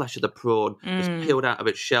 succulent flesh of the prawn is peeled out of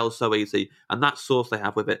its shell so easy, and that sauce they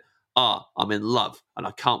have with it. I'm in love, and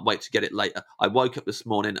I can't wait to get it later. I woke up this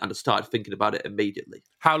morning and I started thinking about it immediately.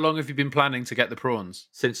 How long have you been planning to get the prawns?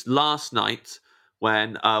 Since last night,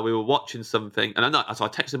 when we were watching something, so I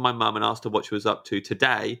texted my mum and asked her what she was up to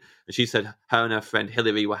today, and she said her and her friend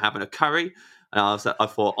Hillary were having a curry, and I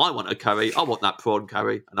thought, I want a curry, I want that prawn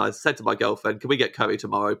curry, and I said to my girlfriend, can we get curry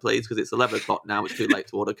tomorrow, please, because it's 11 o'clock now, it's too late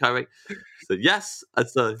to order curry. So yes,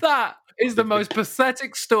 that is the most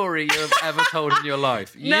pathetic story you have ever told in your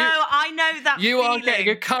life. I know that you feeling. Are getting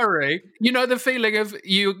a curry. You know the feeling of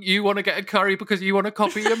you want to get a curry because you want to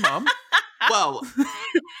copy your mum? Well,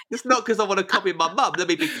 it's not because I want to copy my mum. Let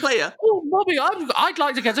me be clear. Oh, Mummy, I'd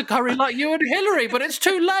like to get a curry like you and Hillary, but it's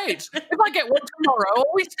too late. If I get one tomorrow,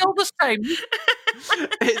 are we still the same?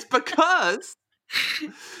 It's because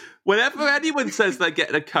whenever anyone says they're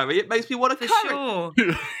getting a curry, it makes me want a curry. Sure.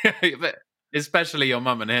 Especially your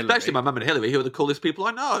mum and Hillary. Especially my mum and Hillary, who are the coolest people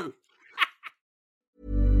I know.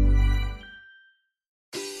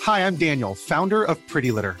 Hi, I'm Daniel, founder of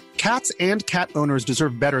Pretty Litter. Cats and cat owners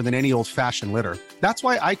deserve better than any old-fashioned litter. That's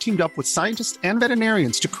why I teamed up with scientists and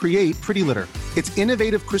veterinarians to create Pretty Litter. Its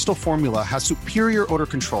innovative crystal formula has superior odor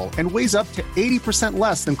control and weighs up to 80%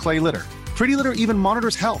 less than clay litter. Pretty Litter even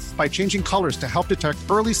monitors health by changing colors to help detect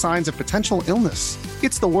early signs of potential illness.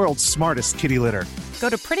 It's the world's smartest kitty litter. Go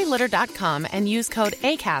to prettylitter.com and use code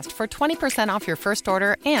ACAST for 20% off your first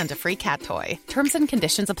order and a free cat toy. Terms and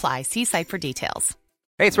conditions apply. See site for details.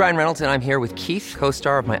 Hey, it's Ryan Reynolds, and I'm here with Keith,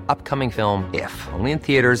 co-star of my upcoming film, If, only in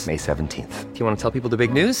theaters May 17th. Do you want to tell people the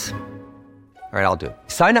big news? All right, I'll do it.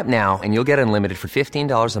 Sign up now and you'll get unlimited for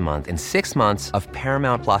 $15 a month and 6 months of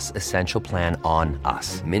Paramount Plus Essential Plan on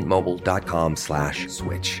us.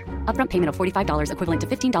 MintMobile.com/switch. Upfront payment of $45 equivalent to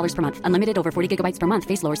 $15 per month. Unlimited over 40 gigabytes per month.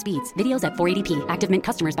 Face lower speeds. Videos at 480p. Active Mint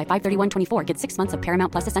customers by 531.24 get 6 months of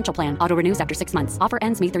Paramount Plus Essential Plan. Auto renews after 6 months. Offer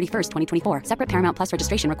ends May 31st, 2024. Separate Paramount Plus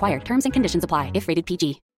registration required. Terms and conditions apply if rated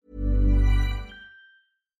PG.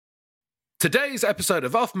 Today's episode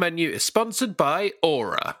of Off Menu is sponsored by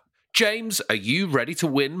Aura. James, are you ready to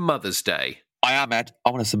win Mother's Day? I am, Ed. I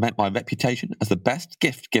want to cement my reputation as the best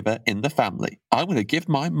gift giver in the family. I'm going to give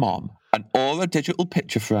my mom an Aura digital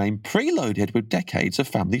picture frame preloaded with decades of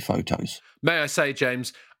family photos. May I say,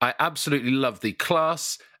 James, I absolutely love the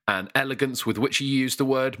class and elegance with which you use the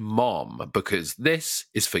word mom, because this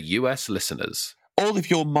is for US listeners. All of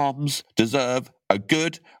your moms deserve a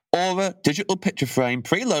good Aura digital picture frame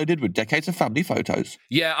preloaded with decades of family photos.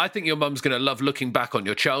 Yeah, I think your mum's going to love looking back on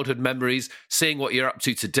your childhood memories, seeing what you're up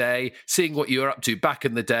to today, seeing what you were up to back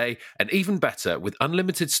in the day, and even better, with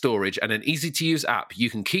unlimited storage and an easy-to-use app, you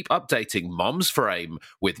can keep updating Mom's Frame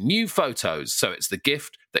with new photos, so it's the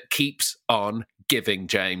gift that keeps on giving,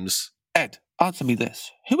 James. Ed, answer me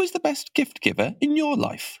this. Who is the best gift giver in your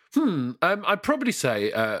life? I'd probably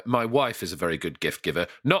say my wife is a very good gift giver.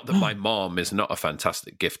 Not that my mom is not a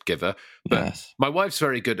fantastic gift giver, but yes. My wife's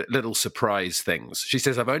very good at little surprise things. She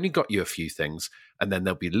says, I've only got you a few things, and then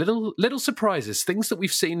there'll be little surprises, things that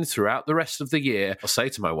we've seen throughout the rest of the year. I'll say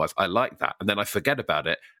to my wife, I like that, and then I forget about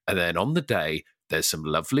it, and then on the day, there's some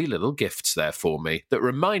lovely little gifts there for me that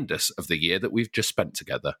remind us of the year that we've just spent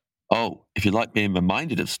together. Oh, if you like being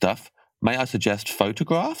reminded of stuff, may I suggest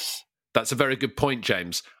photographs? That's a very good point,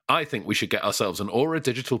 James. I think we should get ourselves an Aura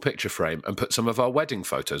digital picture frame and put some of our wedding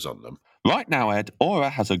photos on them. Right now, Ed, Aura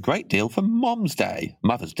has a great deal for Mother's Day.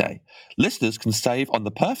 Listeners can save on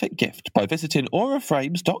the perfect gift by visiting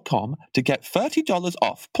auraframes.com to get $30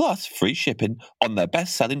 off plus free shipping on their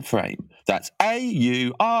best-selling frame. That's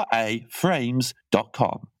AURA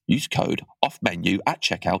frames.com. Use code OFFMENU at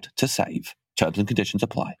checkout to save. Terms and conditions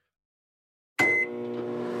apply.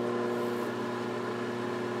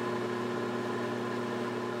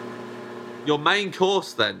 Your main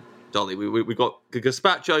course, then, Dolly. We got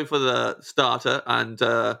gazpacho for the starter, and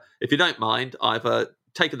if you don't mind, I've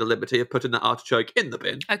taken the liberty of putting that artichoke in the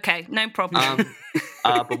bin. Okay, no problem.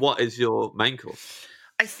 But what is your main course?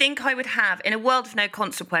 I think I would have, in a world of no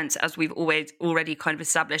consequence, as we've already kind of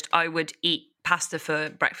established, I would eat pasta for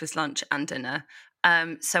breakfast, lunch, and dinner.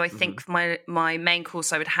 So I think for my main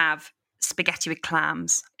course, I would have spaghetti with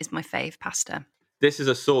clams. Is my fave pasta. This is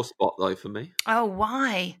a sore spot, though, for me. Oh,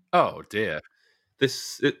 why? Oh, dear.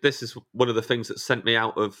 This is one of the things that sent me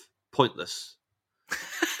out of Pointless.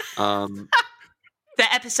 The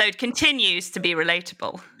episode continues to be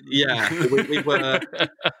relatable. Yeah, we were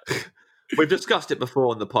We've discussed it before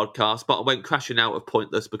on the podcast, but I went crashing out of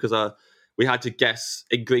Pointless because we had to guess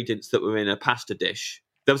ingredients that were in a pasta dish.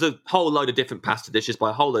 There was a whole load of different pasta dishes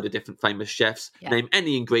by a whole load of different famous chefs. Yeah. Name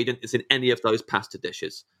any ingredient that's in any of those pasta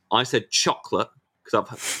dishes. I said chocolate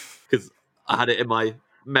because I had it in my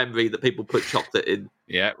memory that people put chocolate in.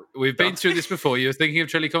 Yeah, we've been through this before. You were thinking of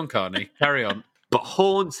chili con carne. Carry on. But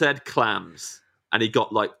Horn said clams, and he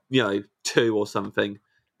got 2 or something,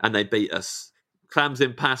 and they beat us. Clams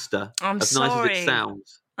in pasta. I'm as sorry. Nice as it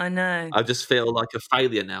sounds. I know. I just feel like a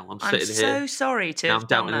failure now. I'm sitting here. I'm so sorry to have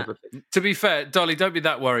done that. Everything. To be fair, Dolly, don't be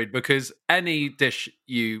that worried, because any dish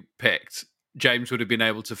you picked, James would have been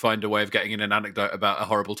able to find a way of getting in an anecdote about a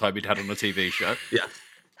horrible time he'd had on a TV show. Yeah.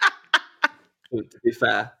 To be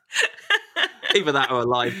fair. Either that or a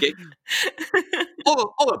live gig. or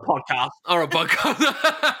a podcast. Or a podcast.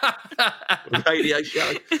 Radio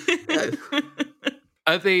show. Yeah.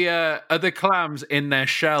 Are the clams in their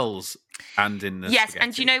shells and in the Yes, spaghetti?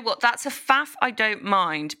 and you know what? That's a faff I don't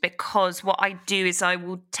mind, because what I do is I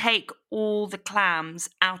will take all the clams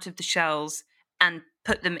out of the shells and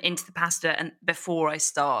put them into the pasta and before I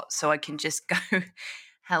start, so I can just go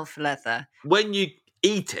hell for leather. When you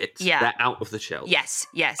eat it, they're out of the shells. Yes.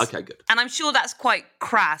 Okay, good. And I'm sure that's quite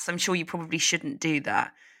crass. I'm sure you probably shouldn't do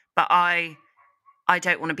that. But I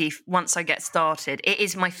don't want to be, once I get started, it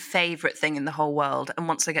is my favourite thing in the whole world. And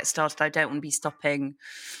once I get started, I don't want to be stopping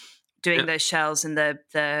doing those shells and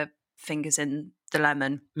the fingers in the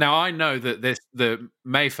lemon. Now, I know that the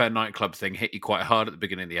Mayfair nightclub thing hit you quite hard at the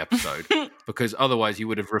beginning of the episode, because otherwise you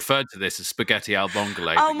would have referred to this as spaghetti al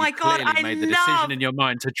vongole. Oh my God, I made the decision in your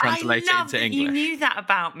mind to translate it into English. You knew that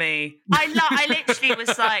about me. I literally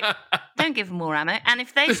was like, don't give them more ammo. And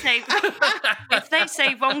if they say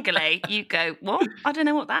vongole, you go, what? I don't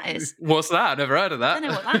know what that is. What's that? I've never heard of that. I don't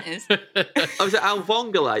know what that is. Oh, is it al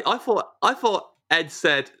vongole? I thought Ed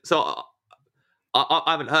said so. I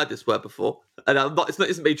haven't heard this word before, and it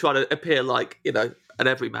isn't me trying to appear like an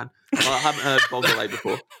everyman. I haven't heard vongole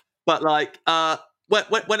before, but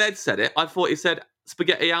when Ed said it, I thought he said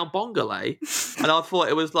spaghetti al bongole, and I thought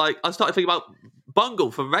it was like I started thinking about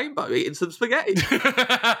Bungle from Rainbow eating some spaghetti.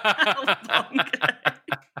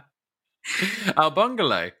 Al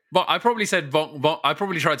bongole. But I probably said I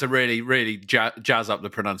probably tried to really, really jazz up the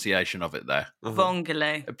pronunciation of it there.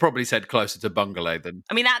 Vongole. I probably said closer to bungalow than.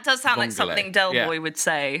 I mean, that does sound Vongole. like something Del Boy would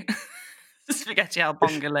say. Spaghetti al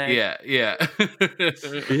bongole. Yeah.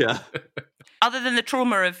 Yeah. Other than the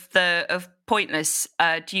trauma of Pointless,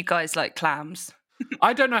 do you guys like clams?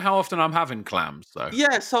 I don't know how often I'm having clams though.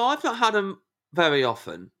 Yeah, so I've not had them very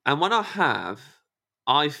often, and when I have,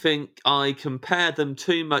 I think I compare them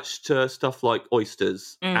too much to stuff like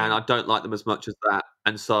oysters, and I don't like them as much as that.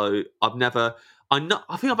 And so I think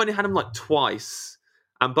I've only had them like twice,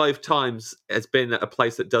 and both times it's been at a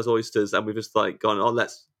place that does oysters, and we've just like gone,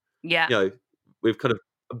 we've kind of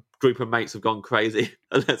a group of mates have gone crazy,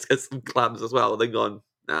 and let's get some clams as well. And then gone,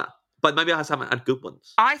 nah. But maybe I just haven't had good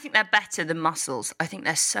ones. I think they're better than mussels. I think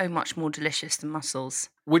they're so much more delicious than mussels.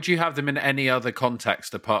 Would you have them in any other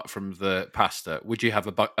context apart from the pasta? Would you have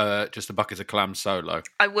just a bucket of clams solo?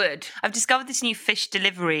 I would. I've discovered this new fish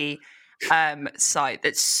delivery site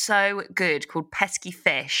that's so good called Pesky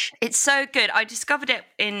Fish. It's so good. I discovered it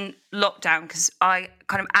in lockdown because I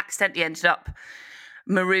kind of accidentally ended up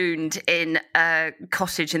marooned in a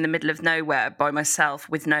cottage in the middle of nowhere by myself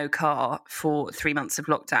with no car for 3 months of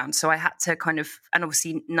lockdown. So I had to and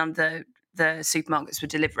obviously none of the supermarkets were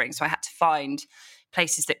delivering. So I had to find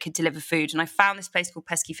places that could deliver food. And I found this place called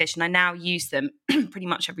Pesky Fish, and I now use them pretty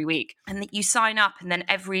much every week. And you sign up, and then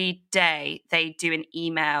every day they do an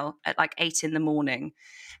email at like 8 a.m.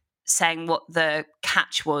 saying what the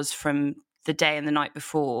catch was from the day and the night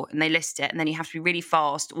before. And they list it, and then you have to be really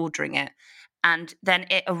fast ordering it. And then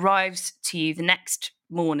it arrives to you the next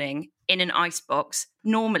morning in an icebox,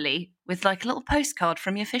 normally with like a little postcard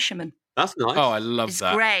from your fisherman. That's nice. Oh, I love it's that.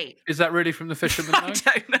 It's great. Is that really from the fisherman? I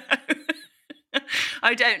don't know.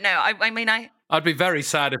 I don't know. I mean, I'd be very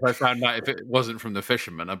sad if I found out if it wasn't from the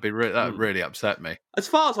fisherman. That would really upset me. As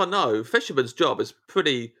far as I know, fisherman's job is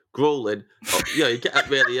pretty grueling. You get up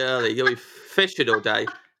really early, you'll be fishing all day.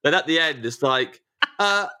 Then at the end, it's like,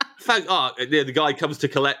 the guy comes to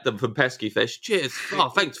collect them from Pesky Fish. Cheers. Oh,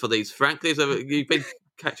 thanks for these, Frank. You've been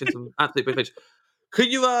catching some absolutely big fish. Could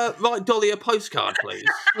you write Dolly a postcard, please?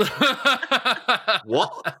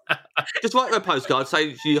 What? Just write her a postcard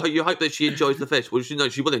saying you hope that she enjoys the fish. Well,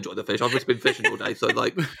 she will enjoy the fish. I've just been fishing all day, so I'm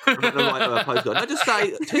not going to write her a postcard. I just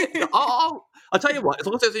say, I'll tell you what, as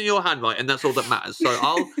long as it's in your handwriting, that's all that matters.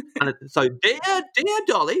 So dear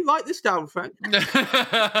Dolly, write this down, Frank.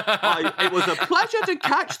 It was a pleasure to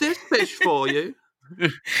catch this fish for you.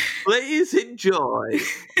 Please enjoy.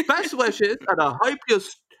 Best wishes, and I hope you're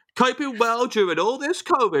coping well during all this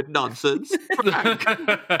COVID nonsense. Frank.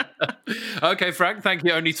 Okay, Frank, thank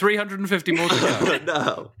you. Only 350 more to go.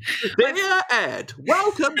 No. Dear Ed,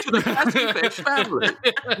 welcome to the Pesky Fish family.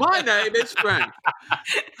 My name is Frank.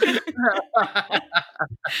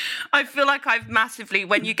 I feel like I've massively,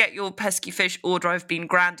 when you get your pesky fish order, I've been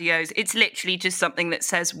grandiose. It's literally just something that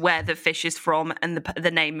says where the fish is from and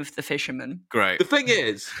the name of the fisherman. Great. The thing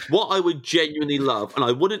is, what I would genuinely love, and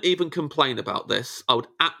I wouldn't even complain about this, I would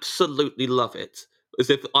absolutely love it, is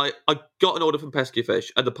if I got an order from Pesky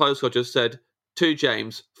Fish and the postcard just said, to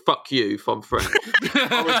James, fuck you from Frank.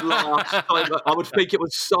 I would laugh so much. I would think it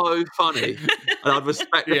was so funny. And I'd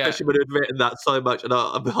respect the fisherman who'd written that so much. And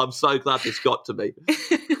I'm so glad this got to me.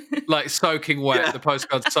 Like soaking wet, the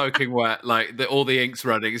postcard's soaking wet, like all the ink's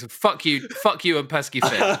running. It's fuck you and Pesky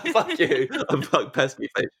Fish. Fuck you and fuck Pesky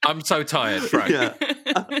Fish. I'm so tired, Frank. Yeah.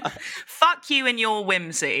 Fuck you and your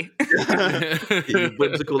whimsy. You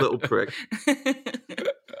whimsical little prick.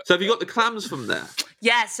 So have you got the clams from there?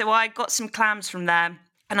 Yeah, so I got some clams from there,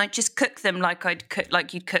 and I just cook them like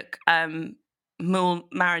you'd cook moule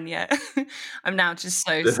mariniere. I'm now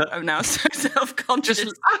so self-conscious.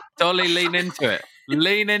 Just, Dolly, lean into it.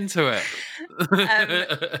 Lean into it.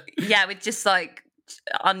 Yeah, with just like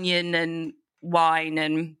onion and wine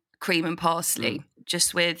and cream and parsley,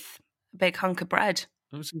 just with a big hunk of bread.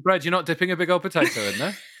 Some bread. You're not dipping a big old potato in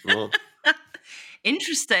there? Oh.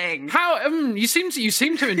 Interesting. How you seem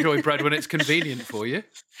to enjoy bread when it's convenient for you.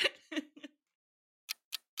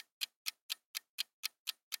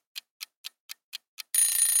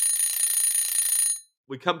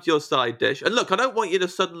 We come to your side dish, and look, I don't want you to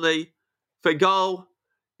suddenly think, "Oh,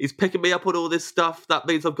 he's picking me up on all this stuff. That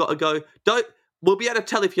means I've got to go." We'll be able to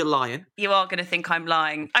tell if you're lying. You are going to think I'm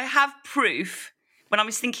lying. I have proof. When I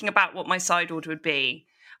was thinking about what my side order would be,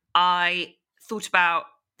 I thought about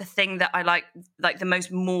the thing that I like the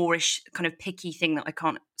most Moorish kind of picky thing that I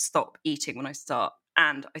can't stop eating when I start.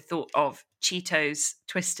 And I thought of Cheetos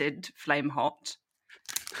Twisted Flame Hot.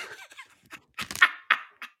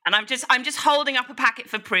 And I'm just holding up a packet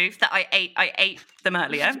for proof that I ate them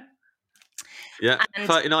earlier. Yeah, and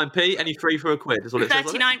 39p, any free for £1 is what it says.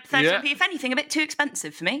 39p, if anything, a bit too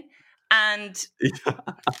expensive for me. And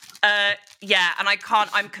and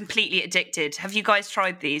I'm completely addicted. Have you guys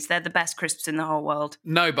tried these? They're the best crisps in the whole world.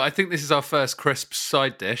 No, but I think this is our first crisp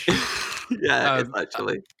side dish. Yeah, it is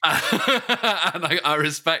actually. And I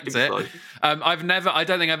respect it. So. I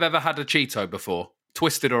don't think I've ever had a Cheeto before,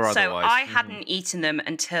 twisted or otherwise. So I hadn't eaten them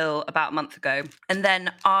until about a month ago. And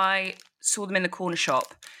then I saw them in the corner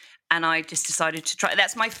shop and I just decided to try.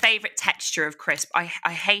 That's my favourite texture of crisp. I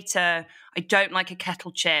don't like a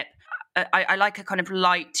kettle chip. I like a kind of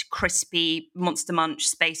light, crispy Monster Munch,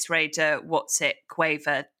 Space Raider, What's It,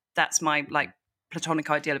 Quaver. That's my platonic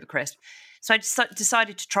ideal of a crisp. So I just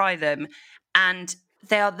decided to try them, and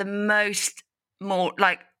they are the most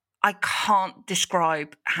I can't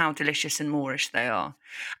describe how delicious and Moorish they are.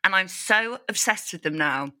 And I'm so obsessed with them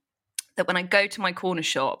now that when I go to my corner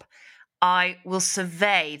shop, I will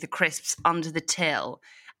survey the crisps under the till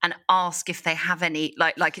and ask if they have any,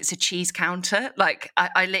 like it's a cheese counter.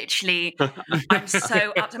 I literally, I'm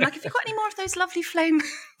so up. I'm like, have you got any more of those lovely flame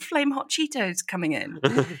hot Cheetos coming in?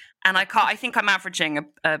 And I think I'm averaging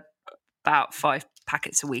about 5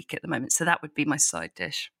 packets a week at the moment. So that would be my side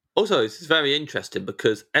dish. Also, this is very interesting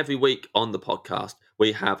because every week on the podcast,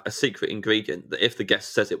 we have a secret ingredient that if the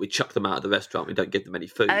guest says it, we chuck them out of the restaurant. We don't give them any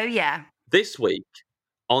food. Oh, yeah. This week,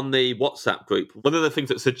 on the WhatsApp group, one of the things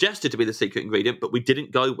that suggested to be the secret ingredient, but we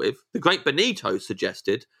didn't go with, the great Benito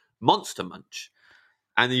suggested Monster Munch.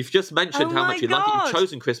 And you've just mentioned how much you like it. You've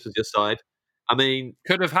chosen crisps as your side. I mean...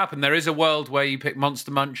 Could have happened. There is a world where you pick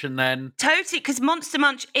Monster Munch and then... Totally, because Monster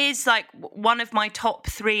Munch is one of my top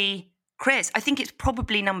 3 crisps. I think it's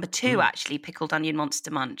probably number 2, actually, pickled onion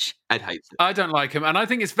Monster Munch. Ed hates it. I don't like him. And I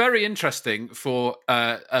think it's very interesting for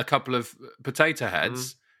a couple of potato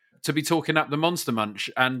heads to be talking up the Monster Munch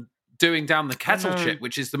and doing down the kettle chip,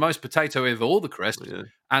 which is the most potato of all the crisps. Yeah.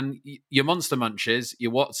 And your Monster Munches,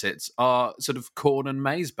 your What's-Its, are sort of corn and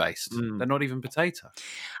maize based. They're not even potato.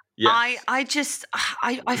 Yes.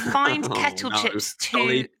 I find kettle chips too...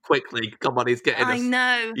 Ollie, quickly, come on, he's getting us. I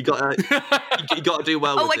know. You got to do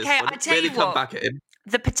well with this one. I tell really you come what, back at him.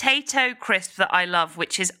 The potato crisp that I love,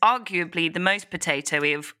 which is arguably the most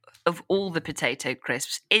potatoey of all the potato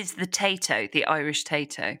crisps, is the Tato, the Irish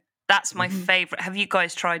Tato. That's my favourite. Have you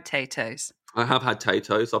guys tried Tato's? I have had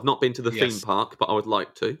Tato's. I've not been to the theme park, but I would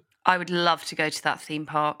like to. I would love to go to that theme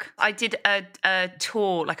park. I did a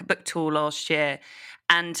tour, like a book tour last year,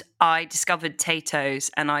 and I discovered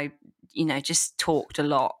Tato's, and I just talked a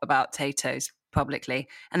lot about Taytos publicly.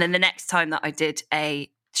 And then the next time that I did a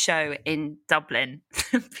show in Dublin,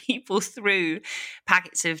 people threw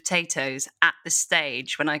packets of Taytos at the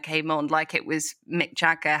stage when I came on, like it was Mick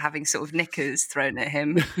Jagger having sort of knickers thrown at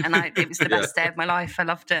him. And it was the best day of my life. I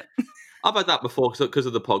loved it. I've had that before because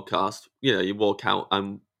of the podcast. You walk out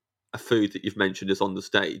and a food that you've mentioned is on the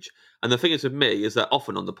stage. And the thing is with me is that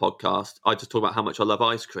often on the podcast, I just talk about how much I love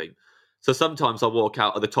ice cream. So sometimes I walk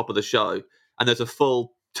out at the top of the show and there's a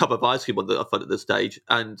full tub of ice cream on the front of the stage,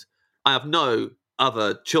 and I have no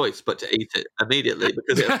other choice but to eat it immediately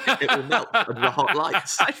because it will melt under the hot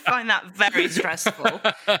lights. I find that very stressful.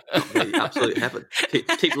 Absolute heaven.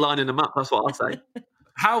 Keep lining them up. That's what I say.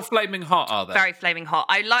 How flaming hot are they? Very flaming hot.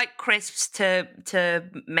 I like crisps to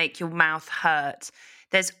make your mouth hurt.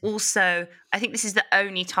 There's also, I think this is the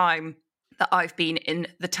only time that I've been in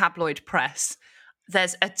the tabloid press.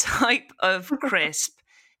 There's a type of crisp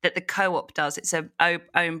that the Co-op does. It's a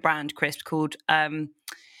own brand crisp called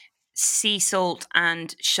sea salt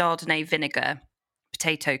and Chardonnay vinegar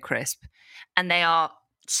potato crisp. And they are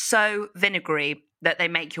so vinegary that they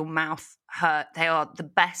make your mouth hurt. They are the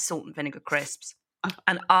best salt and vinegar crisps.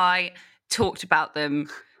 And I talked about them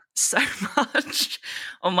so much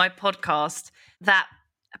on my podcast that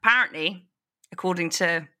apparently, according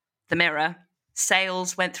to the Mirror,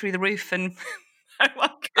 sales went through the roof and no one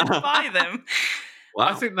could buy them. Wow.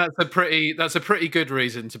 I think that's a pretty good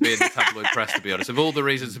reason to be in the tabloid press, to be honest. Of all the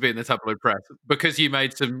reasons to be in the tabloid press, because you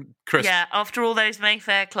made some crisps. Yeah, after all those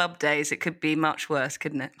Mayfair Club days, it could be much worse,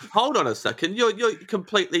 couldn't it? Hold on a second. You're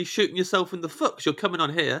completely shooting yourself in the foot because you're coming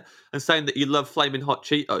on here and saying that you love flaming hot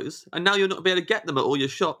Cheetos, and now you're not going to be able to get them at all your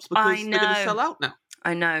shops because they're going to sell out now.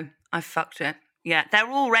 I know. I fucked it. Yeah, they're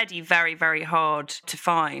already very, very hard to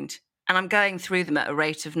find. And I'm going through them at a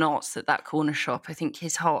rate of knots at that corner shop. I think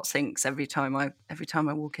his heart sinks every time I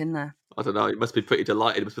walk in there. I don't know. It must be pretty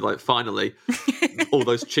delighted. It must be like, finally, all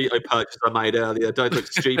those Cheeto purchases I made earlier don't look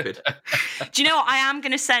stupid. Do you know what? I am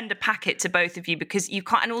going to send a packet to both of you because you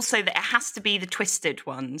can't. And also, that it has to be the twisted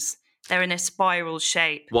ones. They're in a spiral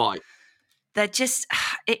shape. Why? They're just,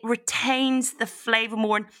 it retains the flavour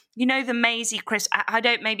more. And the Maisie crisp. I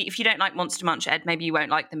don't. Maybe if you don't like Monster Munch, Ed, maybe you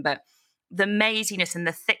won't like them, but the maisiness and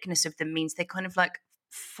the thickness of them means they kind of like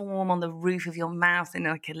form on the roof of your mouth in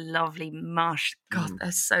like a lovely mush. God,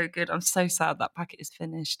 they're so good. I'm so sad that packet is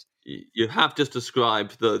finished. You have just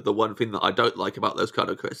described the one thing that I don't like about those kind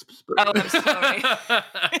of crisps. But... Oh, I'm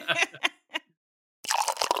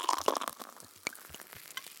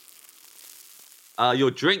sorry.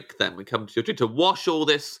 Your drink then, we come to your drink. To wash all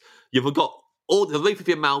this, you've got all the roof of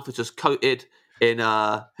your mouth is just coated in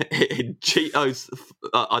Cheetos,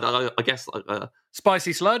 I guess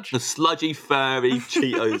spicy sludge, the sludgy, furry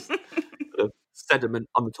Cheetos sediment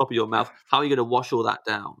on the top of your mouth. How are you going to wash all that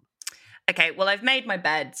down? Okay, well, I've made my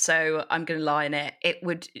bed, so I'm going to lie in it. It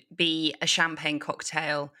would be a champagne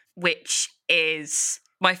cocktail, which is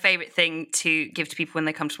my favourite thing to give to people when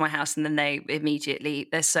they come to my house, and then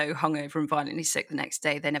they're so hungover and violently sick the next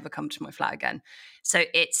day, they never come to my flat again. So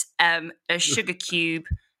it's a sugar cube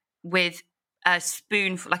with a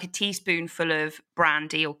teaspoonful of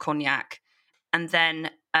brandy or cognac, and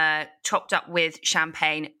then chopped up with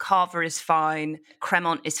champagne. Cava is fine.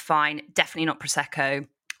 Cremant is fine. Definitely not Prosecco.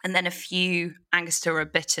 And then a few Angostura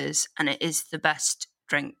bitters, and it is the best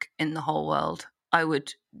drink in the whole world. I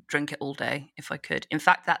would drink it all day if I could. In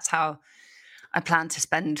fact, that's how I plan to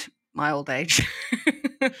spend my old age.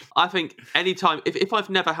 I think anytime, if I've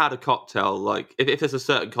never had a cocktail, like if there's a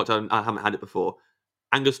certain cocktail and I haven't had it before,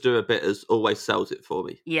 Angostura Bitters always sells it for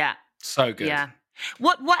me. Yeah. So good. Yeah.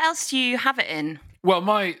 What else do you have it in? Well,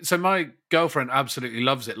 my girlfriend absolutely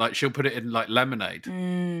loves it. Like she'll put it in like lemonade.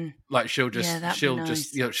 Like she'll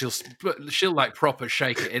like proper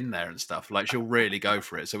shake it in there and stuff. Like she'll really go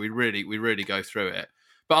for it. So we really go through it.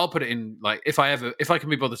 But I'll put it in like if I can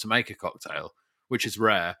be bothered to make a cocktail, which is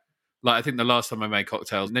rare. Like I think the last time I made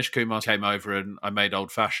cocktails, Nish Kumar came over and I made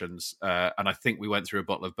old fashions, and I think we went through a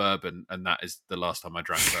bottle of bourbon, and that is the last time I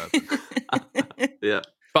drank bourbon. Yeah,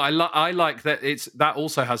 but I like that that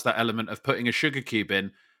also has that element of putting a sugar cube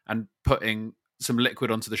in and putting some liquid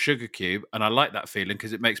onto the sugar cube, and I like that feeling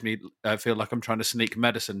because it makes me feel like I'm trying to sneak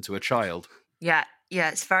medicine to a child. Yeah,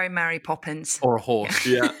 it's very Mary Poppins or a horse.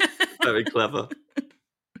 Yeah, very clever.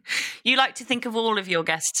 You like to think of all of your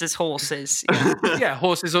guests as horses. Yeah,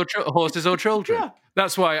 horses or children. Yeah.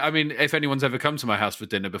 That's why, I mean, if anyone's ever come to my house for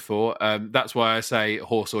dinner before, that's why I say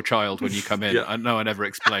horse or child when you come in. Yeah. I know I never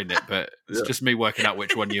explained it, but it's just me working out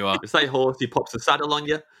which one you are. You say horse, he pops a saddle on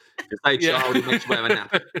you. You say child, he makes you wear a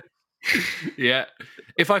nap. Yeah.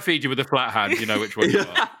 If I feed you with a flat hand, you know which one you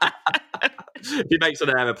are. If he makes an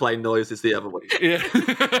aeroplane noise, it's the other one. Yeah.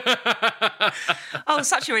 Oh,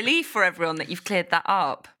 such a relief for everyone that you've cleared that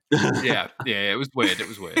up. Yeah, it was weird.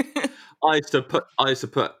 I used to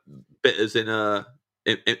put bitters in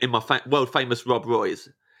my world famous Rob Roy's.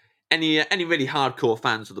 Any really hardcore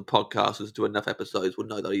fans of the podcast who's do enough episodes will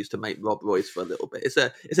know that I used to make Rob Roy's for a little bit. It's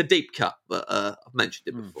a deep cut, but I've mentioned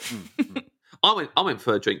it before. I went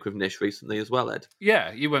for a drink with Nish recently as well, Ed.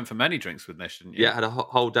 Yeah, you went for many drinks with Nish, didn't you? Yeah, I had a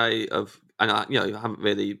whole day of, and I haven't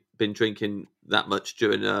really been drinking that much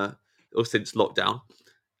during or since lockdown,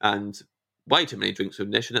 and way too many drinks with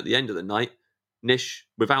Nish. And at the end of the night, Nish,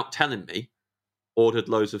 without telling me, ordered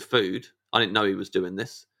loads of food. I didn't know he was doing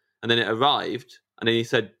this, and then it arrived, and then he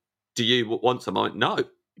said, "Do you want some?" I went, "No,"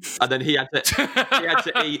 and then he had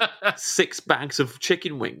to eat 6 bags of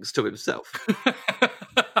chicken wings to himself.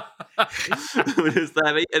 When he was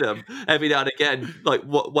there eating them every now and again, like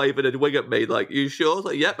waving a wing at me, like, "You sure?" I was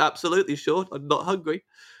like, "Yep, absolutely sure. I'm not hungry."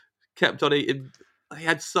 Kept on eating. He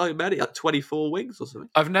had so many, like 24 wings or something.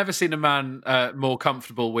 I've never seen a man more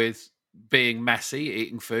comfortable with being messy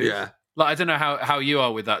eating food. Yeah, like I don't know how you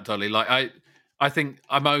are with that, Dolly. Like I think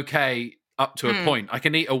I'm okay up to a point. I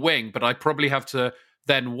can eat a wing, but I probably have to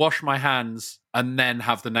then wash my hands and then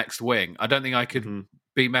have the next wing. I don't think I could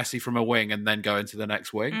be messy from a wing and then go into the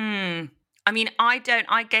next wing. I mean,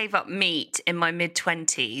 I gave up meat in my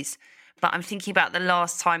mid-20s, but I'm thinking about the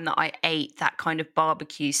last time that I ate that kind of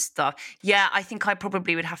barbecue stuff. Yeah, I think I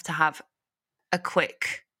probably would have to have a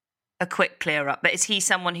quick clear up. But is he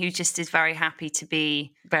someone who just is very happy to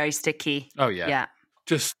be very sticky? Oh, yeah. Yeah.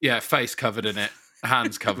 Just, face covered in it,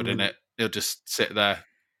 hands covered in it. He'll just sit there,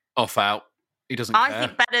 off out. He doesn't care. I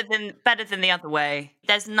think better than the other way.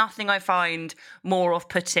 There's nothing I find more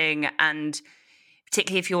off-putting, and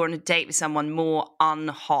particularly if you're on a date with someone, more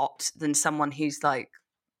unhot than someone who's like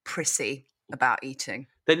prissy about eating.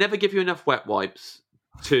 They never give you enough wet wipes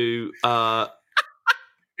to.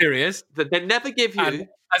 Here he is. They never give you. And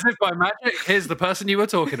as if by magic, here's the person you were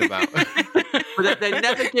talking about. But they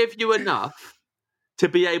never give you enough to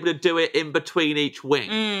be able to do it in between each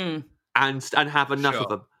wing and have enough of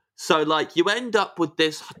them. So, like, you end up with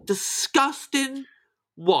this disgusting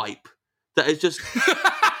wipe that is just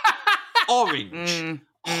orange,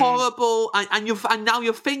 horrible, and now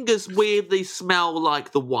your fingers weirdly smell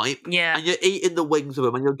like the wipe. Yeah, and you're eating the wings of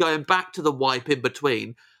them, and you're going back to the wipe in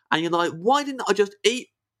between, and you're like, why didn't I just eat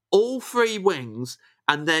all 3 wings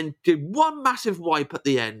and then do one massive wipe at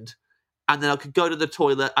the end? And then I could go to the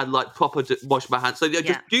toilet and like proper wash my hands. So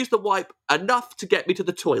just use the wipe enough to get me to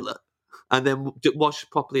the toilet, and then wash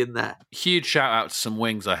properly in there. Huge shout out to some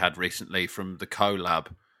wings I had recently from the collab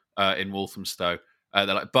in Walthamstow. They're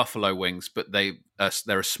like buffalo wings, but there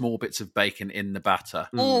are small bits of bacon in the batter.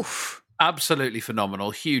 Oof. Absolutely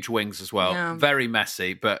phenomenal. Huge wings as well. Yeah. Very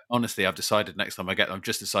messy, but honestly, I've decided next time I get them, I've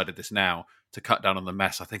just decided this now to cut down on the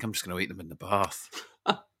mess. I think I'm just going to eat them in the bath.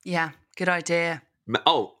 Yeah, good idea.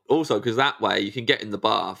 Oh, also, because that way you can get in the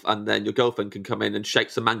bath and then your girlfriend can come in and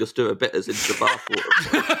shake some Angostura bitters into the bath water.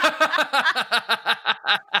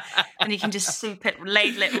 And you can just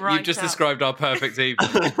ladle it right You've just up. described our perfect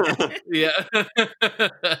evening. Yeah.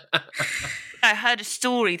 I heard a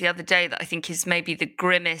story the other day that I think is maybe the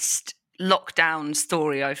grimmest lockdown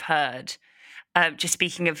story I've heard. Just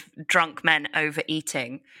speaking of drunk men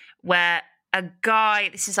overeating, where a guy,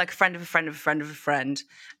 this is like a friend of a friend of a friend of a friend,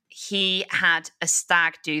 he had a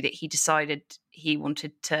stag do that he decided he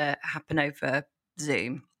wanted to happen over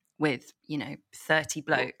Zoom with, 30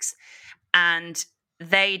 blokes. And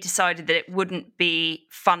they decided that it wouldn't be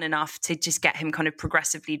fun enough to just get him kind of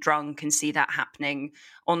progressively drunk and see that happening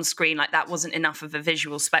on screen. Like, that wasn't enough of a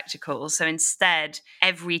visual spectacle. So instead,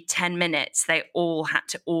 every 10 minutes, they all had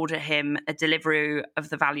to order him a Deliveroo of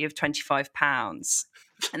the value of £25.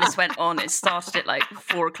 And this went on. It started at like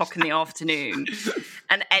 4:00 in the afternoon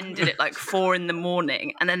and ended at like 4 in the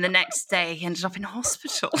morning. And then the next day he ended up in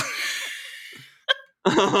hospital.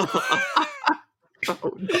 Of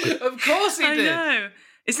course he did. I know.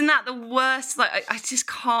 Isn't that the worst? Like, I just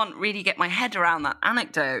can't really get my head around that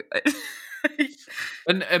anecdote.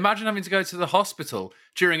 And imagine having to go to the hospital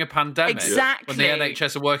during a pandemic. Exactly. When the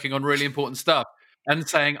NHS are working on really important stuff. And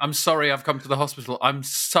saying, I'm sorry, I've come to the hospital. I'm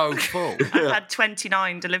so full. I've had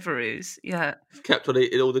 29 Deliveroos. Yeah. Kept on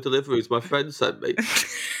eating all the Deliverooos my friend sent me.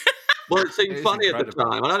 Well, it seemed funny incredible.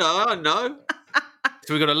 At the time. I don't know.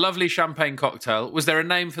 So we've got a lovely champagne cocktail. Was there a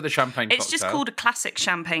name for the champagne cocktail? It's just called a classic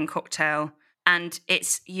champagne cocktail. And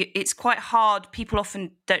it's quite hard. People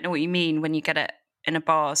often don't know what you mean when you get it in a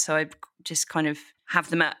bar. So I just kind of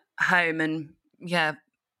have them at home and,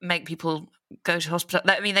 make people go to hospital.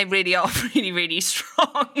 I mean, they really are really, really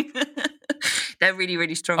strong. They're really,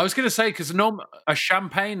 really strong. I was going to say, because a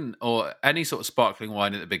champagne or any sort of sparkling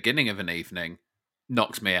wine at the beginning of an evening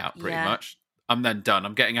knocks me out pretty much. I'm then done.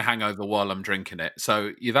 I'm getting a hangover while I'm drinking it.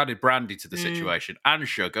 So you've added brandy to the situation and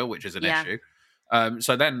sugar, which is an issue.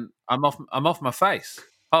 So then I'm off my face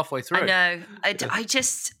halfway through. I know. I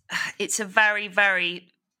just, it's a very, very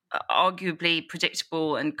arguably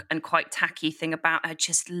predictable and quite tacky thing about. I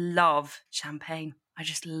just love champagne. I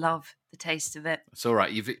just love the taste of it. It's all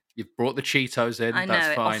right. You've brought the Cheetos in. I know.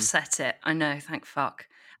 That's fine. Offset it. I know. Thank fuck.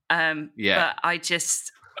 But I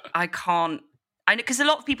can't. I know, because a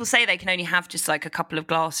lot of people say they can only have just like a couple of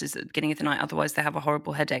glasses at the beginning of the night, otherwise they have a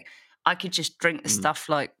horrible headache. I could just drink the stuff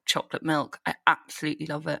like chocolate milk. I absolutely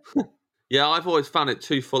love it. Yeah, I've always found it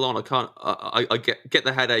too full on. I can't. I get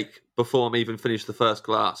the headache before I'm even finished the first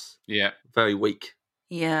glass. Yeah, very weak.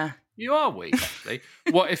 Yeah, you are weak. Actually,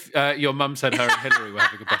 what if your mum said her and Hillary were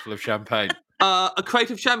having a bottle of champagne? A crate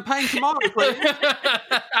of champagne tomorrow, please.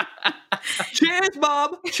 Cheers,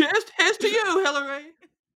 Mum. Cheers to you, Hillary.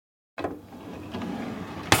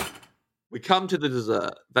 We come to the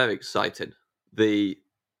dessert. Very exciting. The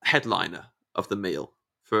headliner of the meal,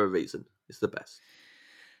 for a reason, is the best.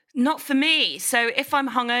 Not for me. So if I'm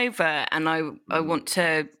hungover and I want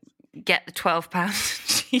to get the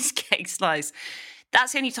 £12 cheesecake slice,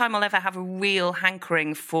 that's the only time I'll ever have a real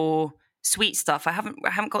hankering for sweet stuff. I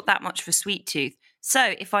haven't got that much of a sweet tooth.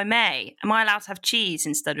 So if I may, am I allowed to have cheese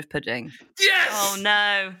instead of pudding? Yes! Oh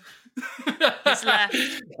no. He's left.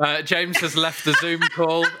 James has left the Zoom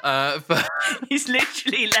call. He's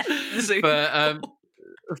literally left the Zoom call.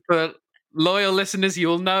 For loyal listeners,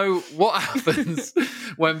 you'll know what happens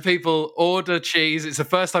when people order cheese. It's the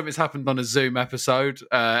first time it's happened on a Zoom episode,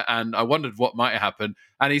 and I wondered what might happen.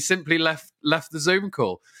 And he simply left the Zoom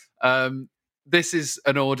call. This is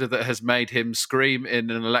an order that has made him scream in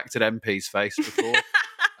an elected MP's face before.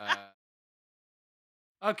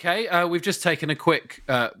 Okay, we've just taken a quick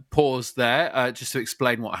pause there just to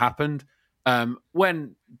explain what happened.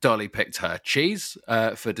 When Dolly picked her cheese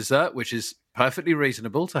for dessert, which is perfectly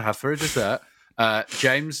reasonable to have for a dessert,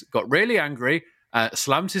 James got really angry,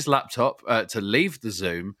 slammed his laptop to leave the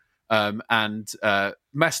Zoom, and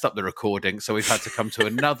messed up the recording. So we've had to come to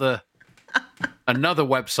another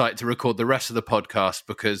website to record the rest of the podcast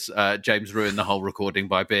because James ruined the whole recording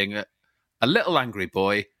by being a little angry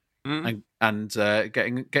boy. And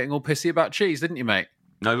getting all pissy about cheese, didn't you, mate?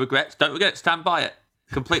 No regrets. Don't regret. Stand by it.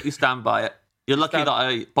 Completely stand by it. You're lucky that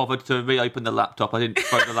I bothered to reopen the laptop. I didn't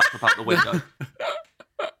throw the laptop out the window.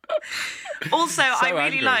 Also, I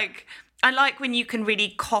really like when you can really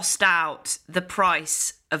cost out the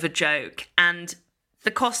price of a joke, and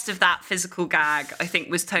the cost of that physical gag, I think,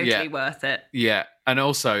 was totally worth it. Yeah, and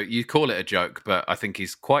also you call it a joke, but I think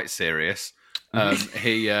he's quite serious.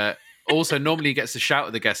 He also normally gets to shout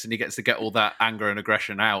at the guests, and he gets to get all that anger and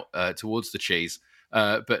aggression out towards the cheese.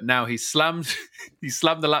 But now he's slammed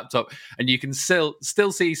the laptop, and you can still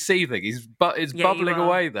see he's seething. It's bubbling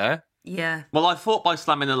away there. Yeah. Well, I thought by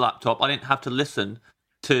slamming the laptop, I didn't have to listen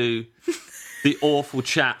to the awful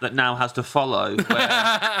chat that now has to follow,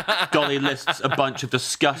 where Dolly lists a bunch of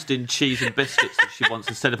disgusting cheese and biscuits that she wants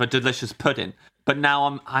instead of a delicious pudding. But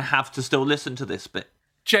now I have to still listen to this bit.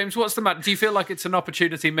 James, what's the matter? Do you feel like it's an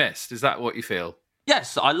opportunity missed? Is that what you feel?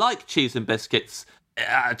 Yes, I like cheese and biscuits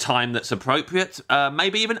at a time that's appropriate.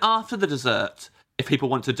 Maybe even after the dessert, if people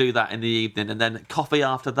want to do that in the evening, and then coffee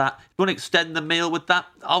after that. If you want to extend the meal with that,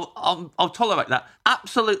 I'll tolerate that.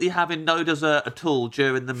 Absolutely having no dessert at all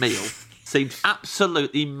during the meal seems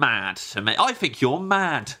absolutely mad to me. I think you're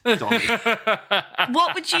mad, Donny.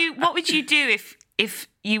 What would you do if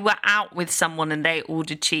you were out with someone and they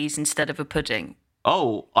ordered cheese instead of a pudding?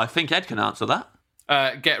 Oh, I think Ed can answer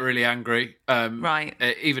that. Get really angry. Right.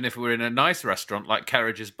 Even if we're in a nice restaurant like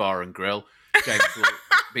Carriage's Bar and Grill, James will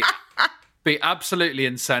be absolutely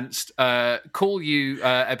incensed, call you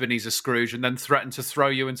Ebenezer Scrooge, and then threaten to throw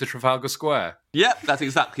you into Trafalgar Square. Yep, that's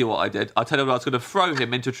exactly what I did. I told him I was going to throw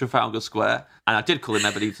him into Trafalgar Square, and I did call him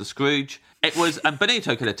Ebenezer Scrooge. It was, and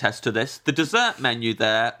Benito could attest to this, the dessert menu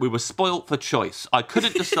there, we were spoilt for choice. I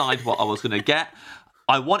couldn't decide what I was going to get.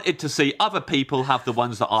 I wanted to see other people have the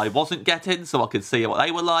ones that I wasn't getting so I could see what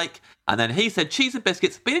they were like. And then he said cheese and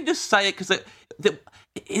biscuits, but he didn't just say it because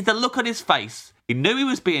the look on his face, he knew he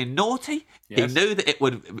was being naughty. Yes. He knew that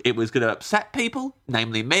it was going to upset people,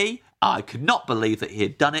 namely me. I could not believe that he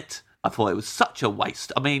had done it. I thought it was such a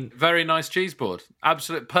waste. I mean... Very nice cheese board.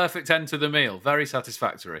 Absolute perfect end to the meal. Very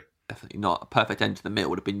satisfactory. Definitely not. A perfect end to the meal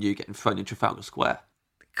would have been you getting thrown in Trafalgar Square.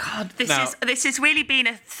 God, this has really been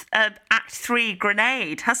a Act 3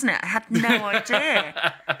 grenade, hasn't it? I had no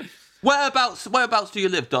idea. Whereabouts do you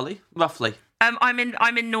live, Dolly? Roughly. I'm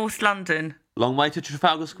in North London. Long way to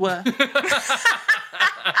Trafalgar Square.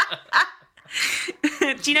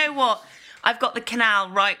 Do you know what? I've got the canal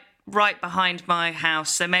right behind my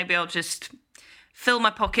house, so maybe I'll just fill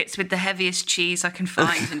my pockets with the heaviest cheese I can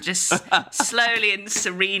find and just slowly and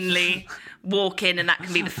serenely walk in, and that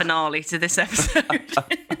can be the finale to this episode.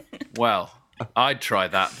 Well, I'd try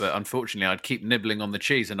that, but unfortunately I'd keep nibbling on the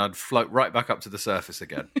cheese and I'd float right back up to the surface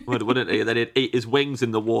again. Wouldn't he? Then he'd eat his wings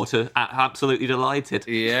in the water, absolutely delighted.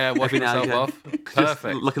 Yeah, washing himself off.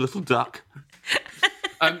 Perfect. Just like a little duck.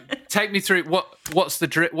 Take me through what's the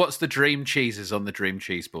dream cheeses on the dream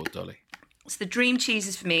cheese board, Dolly? So the dream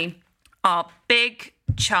cheeses for me are big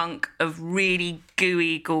chunk of really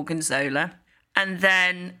gooey gorgonzola, and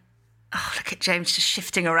then look at James just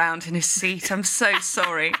shifting around in his seat. I'm so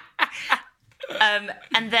sorry.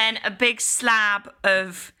 And then a big slab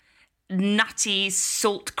of nutty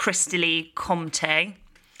salt crystally Comté,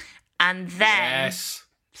 and then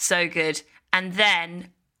so good. And then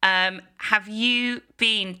have you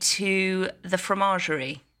been to the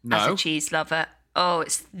Fromagerie as a cheese lover? Oh,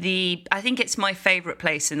 I think it's my favourite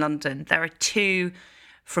place in London. There are 2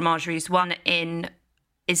 fromageries, one in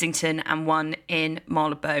Islington and one in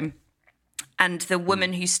Marylebone. And the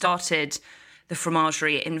woman who started the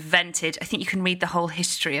Fromagerie invented, I think you can read the whole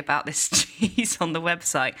history about this cheese on the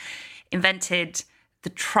website, invented the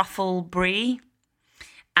truffle brie.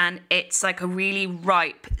 And it's like a really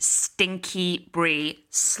ripe, stinky brie,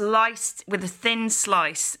 sliced with a thin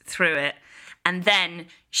slice through it. And then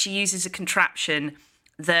she uses a contraption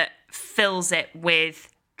that fills it with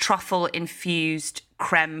truffle-infused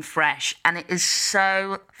creme fraiche. And it is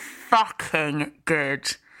so fucking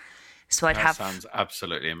good. So I'd have... That sounds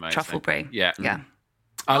absolutely amazing. Truffle brie. Yeah. Yeah.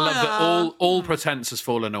 I love that all pretense has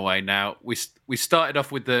fallen away now. We started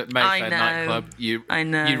off with the Mayfair nightclub. You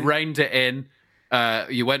reined it in.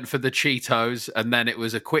 You went for the Cheetos, and then it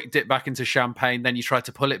was a quick dip back into champagne. Then you tried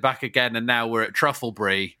to pull it back again, and now we're at truffle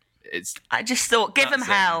brie. I just thought, give them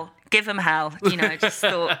hell. Give them hell. You know, just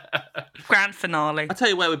thought, grand finale. I'll tell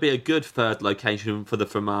you where would be a good third location for the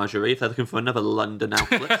Fromagerie if they're looking for another London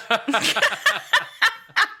outlet.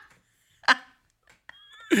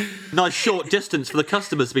 Nice short distance for the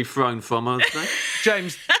customers to be thrown from, I'd say.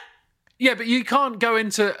 James, yeah, but you can't go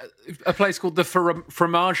into a place called the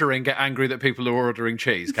Fromagerie and get angry that people are ordering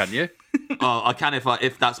cheese, can you? Oh, I can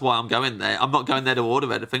if that's why I'm going there. I'm not going there to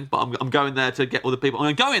order anything, but I'm going there to get all the people. I'm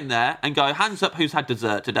going to go in there and go, hands up who's had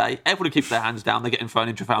dessert today. Everybody keeps their hands down. They're getting thrown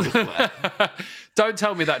in Trafalgar Square. Don't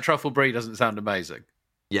tell me that truffle brie doesn't sound amazing.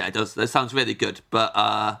 Yeah, it does. That sounds really good.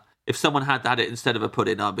 But if someone had it instead of a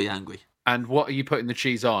pudding, I'd be angry. And what are you putting the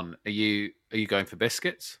cheese on? Are you going for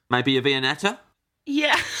biscuits? Maybe a Viennetta?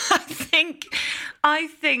 Yeah, I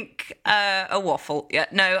think a waffle. Yeah,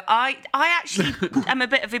 no, I actually am a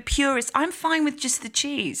bit of a purist. I'm fine with just the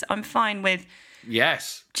cheese. I'm fine with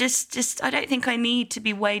just I don't think I need to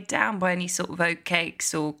be weighed down by any sort of oat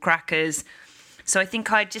cakes or crackers. So I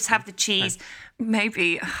think I'd just have the cheese.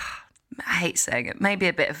 Maybe I hate saying it. Maybe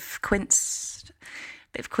a bit of quince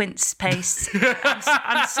paste.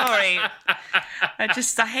 I'm sorry. I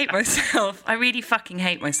hate myself. I really fucking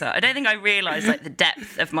hate myself. I don't think I realised the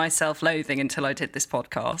depth of my self-loathing until I did this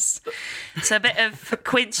podcast. So a bit of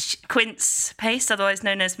quince paste, otherwise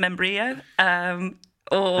known as membrillo,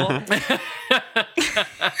 or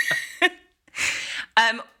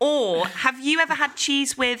have you ever had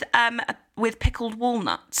cheese with pickled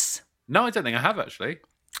walnuts? No, I don't think I have actually.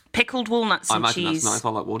 Pickled walnuts and cheese that's nice. I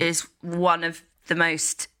like walnuts. Is one of the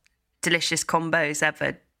most delicious combos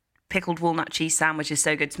ever. Pickled walnut cheese sandwich is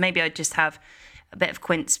so good. So maybe I'd just have a bit of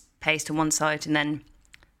quince paste on one side and then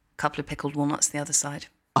a couple of pickled walnuts on the other side.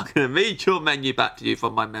 I'm going to read your menu back to you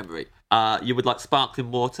from my memory. You would like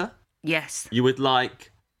sparkling water? Yes. You would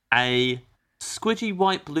like a squidgy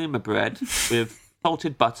white bloomer bread with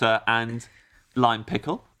salted butter and lime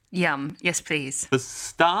pickle? Yum. Yes, please. For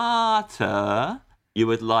starter, you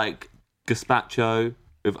would like gazpacho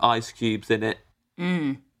with ice cubes in it.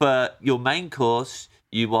 For your main course,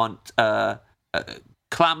 you want clam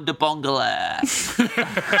de bongolaire.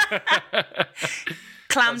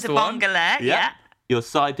 Clam de bongolaire, yeah. Your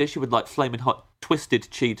side dish, you would like flaming hot twisted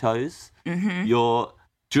Cheetos. Mm-hmm. Your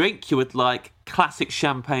drink, you would like classic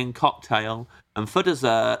champagne cocktail. And for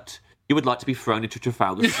dessert, you would like to be thrown into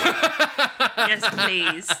Trafalgar Square. Yes,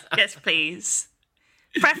 please. Yes, please.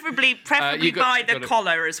 Preferably by the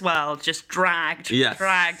collar as well, just dragged. Yes.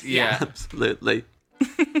 Dragged. Yeah, absolutely.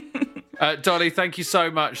 Dolly, thank you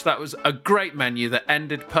so much. That was a great menu that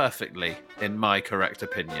ended perfectly, in my correct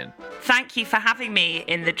opinion. Thank you for having me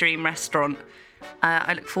in the Dream Restaurant.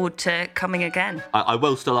 I look forward to coming again. I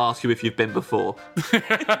will still ask you if you've been before.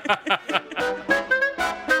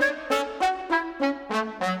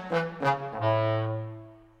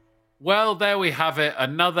 Well, there we have it.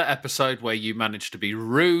 Another episode where you managed to be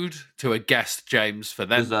rude to a guest, James, for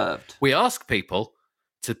them. Deserved. We ask people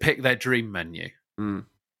to pick their dream menu,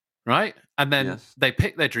 right? And then they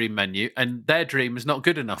pick their dream menu, and their dream is not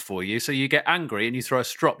good enough for you, so you get angry and you throw a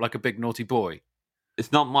strop like a big naughty boy.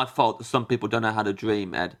 It's not my fault that some people don't know how to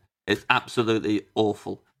dream, Ed. It's absolutely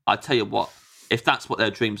awful. I tell you what, if that's what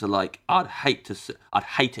their dreams are like, I'd hate it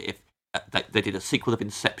if they did a sequel of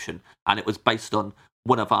Inception and it was based on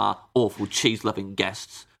one of our awful cheese-loving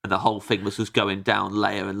guests and the whole thing was just going down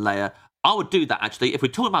layer and layer. I would do that, actually. If we're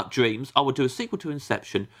talking about dreams, I would do a sequel to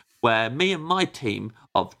Inception where me and my team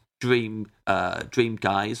of dream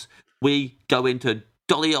guys, we go into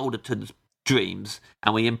Dolly Alderton's dreams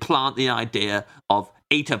and we implant the idea of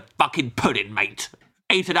eat a fucking pudding, mate.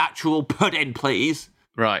 Eat an actual pudding, please.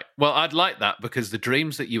 Right. Well, I'd like that because the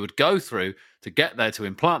dreams that you would go through to get there to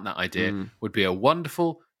implant that idea would be a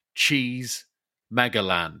wonderful cheese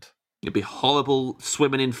megaland. It'd be horrible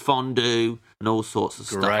swimming in fondue and all sorts of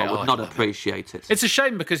stuff. I would not appreciate it. It's a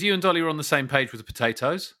shame because you and Dolly were on the same page with the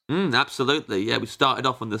potatoes. Absolutely. Yeah, we started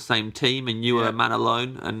off on the same team and you were a man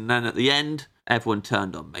alone. And then at the end, everyone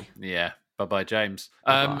turned on me. Yeah. Bye-bye, James.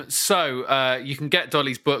 So you can get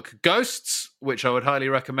Dolly's book, Ghosts, which I would highly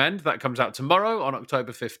recommend. That comes out tomorrow on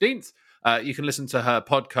October 15th. You can listen to her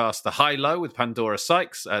podcast, The High Low, with Pandora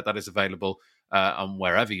Sykes. That is available on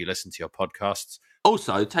wherever you listen to your podcasts.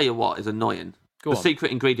 Also, tell you what is annoying. The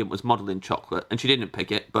secret ingredient was modelling chocolate, and she didn't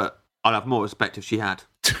pick it, but I'd have more respect if she had.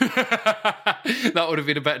 That would have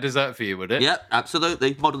been a better dessert for you, would it? Yep,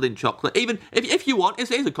 absolutely. Modelling chocolate. Even if you want,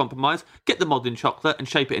 it's a compromise. Get the modelling chocolate and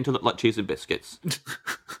shape it into look like cheese and biscuits.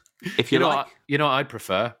 If you like. You know what I'd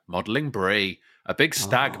prefer? Modelling brie. A big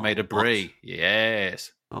stag made of brie. What?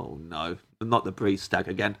 Yes. Oh, no. Not the brie stag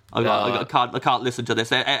again. I can't listen to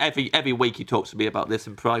this. Every week he talks to me about this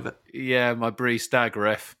in private. Yeah, my brie stag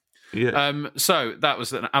riff. Yeah. So that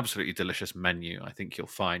was an absolutely delicious menu, I think you'll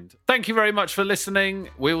find. Thank you very much for listening.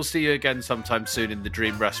 We will see you again sometime soon in the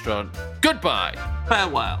Dream Restaurant. Goodbye.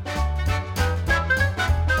 Farewell.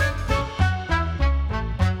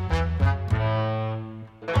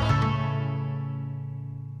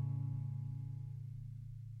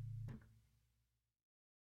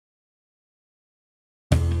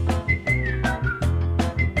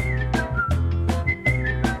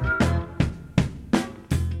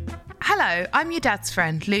 Hello, I'm your dad's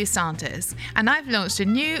friend, Lou Sanders, and I've launched a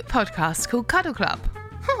new podcast called Cuddle Club.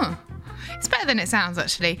 It's better than it sounds,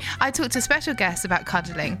 actually. I talk to special guests about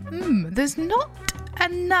cuddling. There's not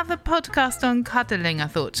another podcast on cuddling, I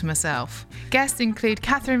thought to myself. Guests include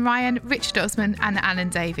Catherine Ryan, Richard Osman, and Alan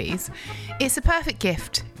Davies. It's a perfect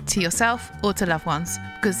gift to yourself or to loved ones,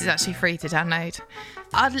 because it's actually free to download.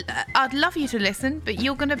 I'd love you to listen, but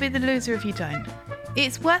you're going to be the loser if you don't.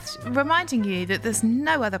 It's worth reminding you that there's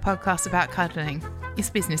no other podcast about cuddling. It's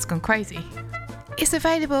business gone crazy. It's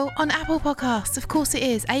available on Apple Podcasts, of course it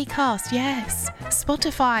is. Acast, yes.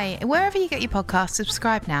 Spotify, wherever you get your podcasts,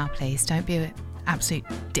 subscribe now, please. Don't be an absolute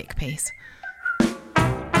dick piece.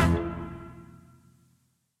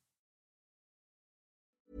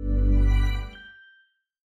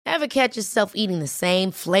 Ever catch yourself eating the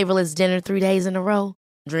same flavorless dinner 3 days in a row?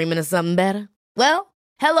 Dreaming of something better? Well,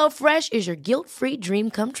 HelloFresh is your guilt-free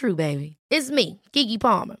dream come true, baby. It's me, Keke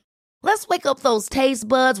Palmer. Let's wake up those taste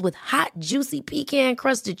buds with hot, juicy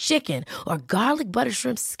pecan-crusted chicken or garlic butter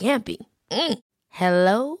shrimp scampi.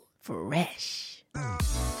 Hello Fresh.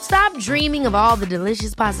 Stop dreaming of all the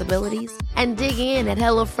delicious possibilities and dig in at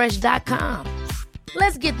HelloFresh.com.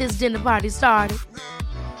 Let's get this dinner party started.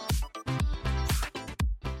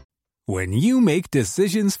 When you make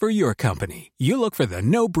decisions for your company, you look for the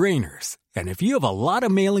no-brainers. And if you have a lot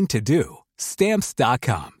of mailing to do,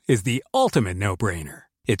 Stamps.com is the ultimate no-brainer.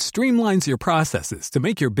 It streamlines your processes to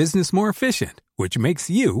make your business more efficient, which makes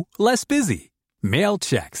you less busy. Mail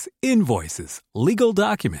checks, invoices, legal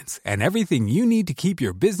documents, and everything you need to keep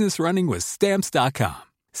your business running with Stamps.com.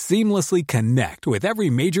 Seamlessly connect with every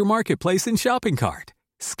major marketplace and shopping cart.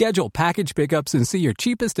 Schedule package pickups and see your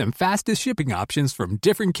cheapest and fastest shipping options from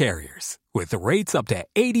different carriers. With rates up to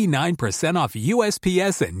 89% off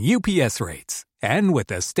USPS and UPS rates. And with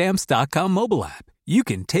the Stamps.com mobile app, you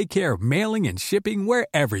can take care of mailing and shipping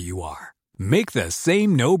wherever you are. Make the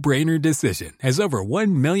same no-brainer decision as over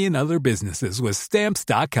 1 million other businesses with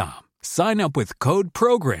Stamps.com. Sign up with code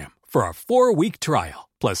PROGRAM for a 4-week trial,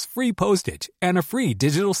 plus free postage and a free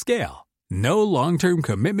digital scale. No long-term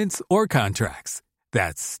commitments or contracts.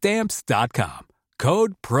 That's Stamps.com.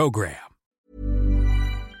 Code PROGRAM.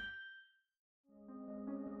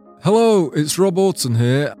 Hello, it's Rob Orton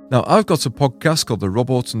here. Now, I've got a podcast called the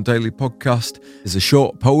Rob Orton Daily Podcast. It's a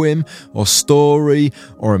short poem or story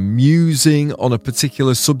or a musing on a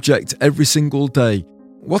particular subject every single day.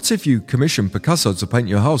 What if you commissioned Picasso to paint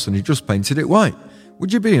your house and he just painted it white?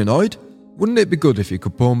 Would you be annoyed? Wouldn't it be good if you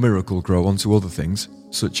could pour Miracle-Gro onto other things,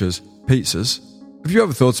 such as pizzas? Have you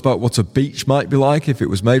ever thought about what a beach might be like if it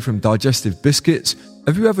was made from digestive biscuits?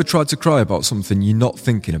 Have you ever tried to cry about something you're not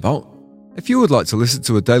thinking about? If you would like to listen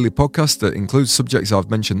to a daily podcast that includes subjects I've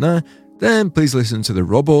mentioned there, then please listen to the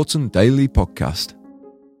Rob Orton Daily Podcast.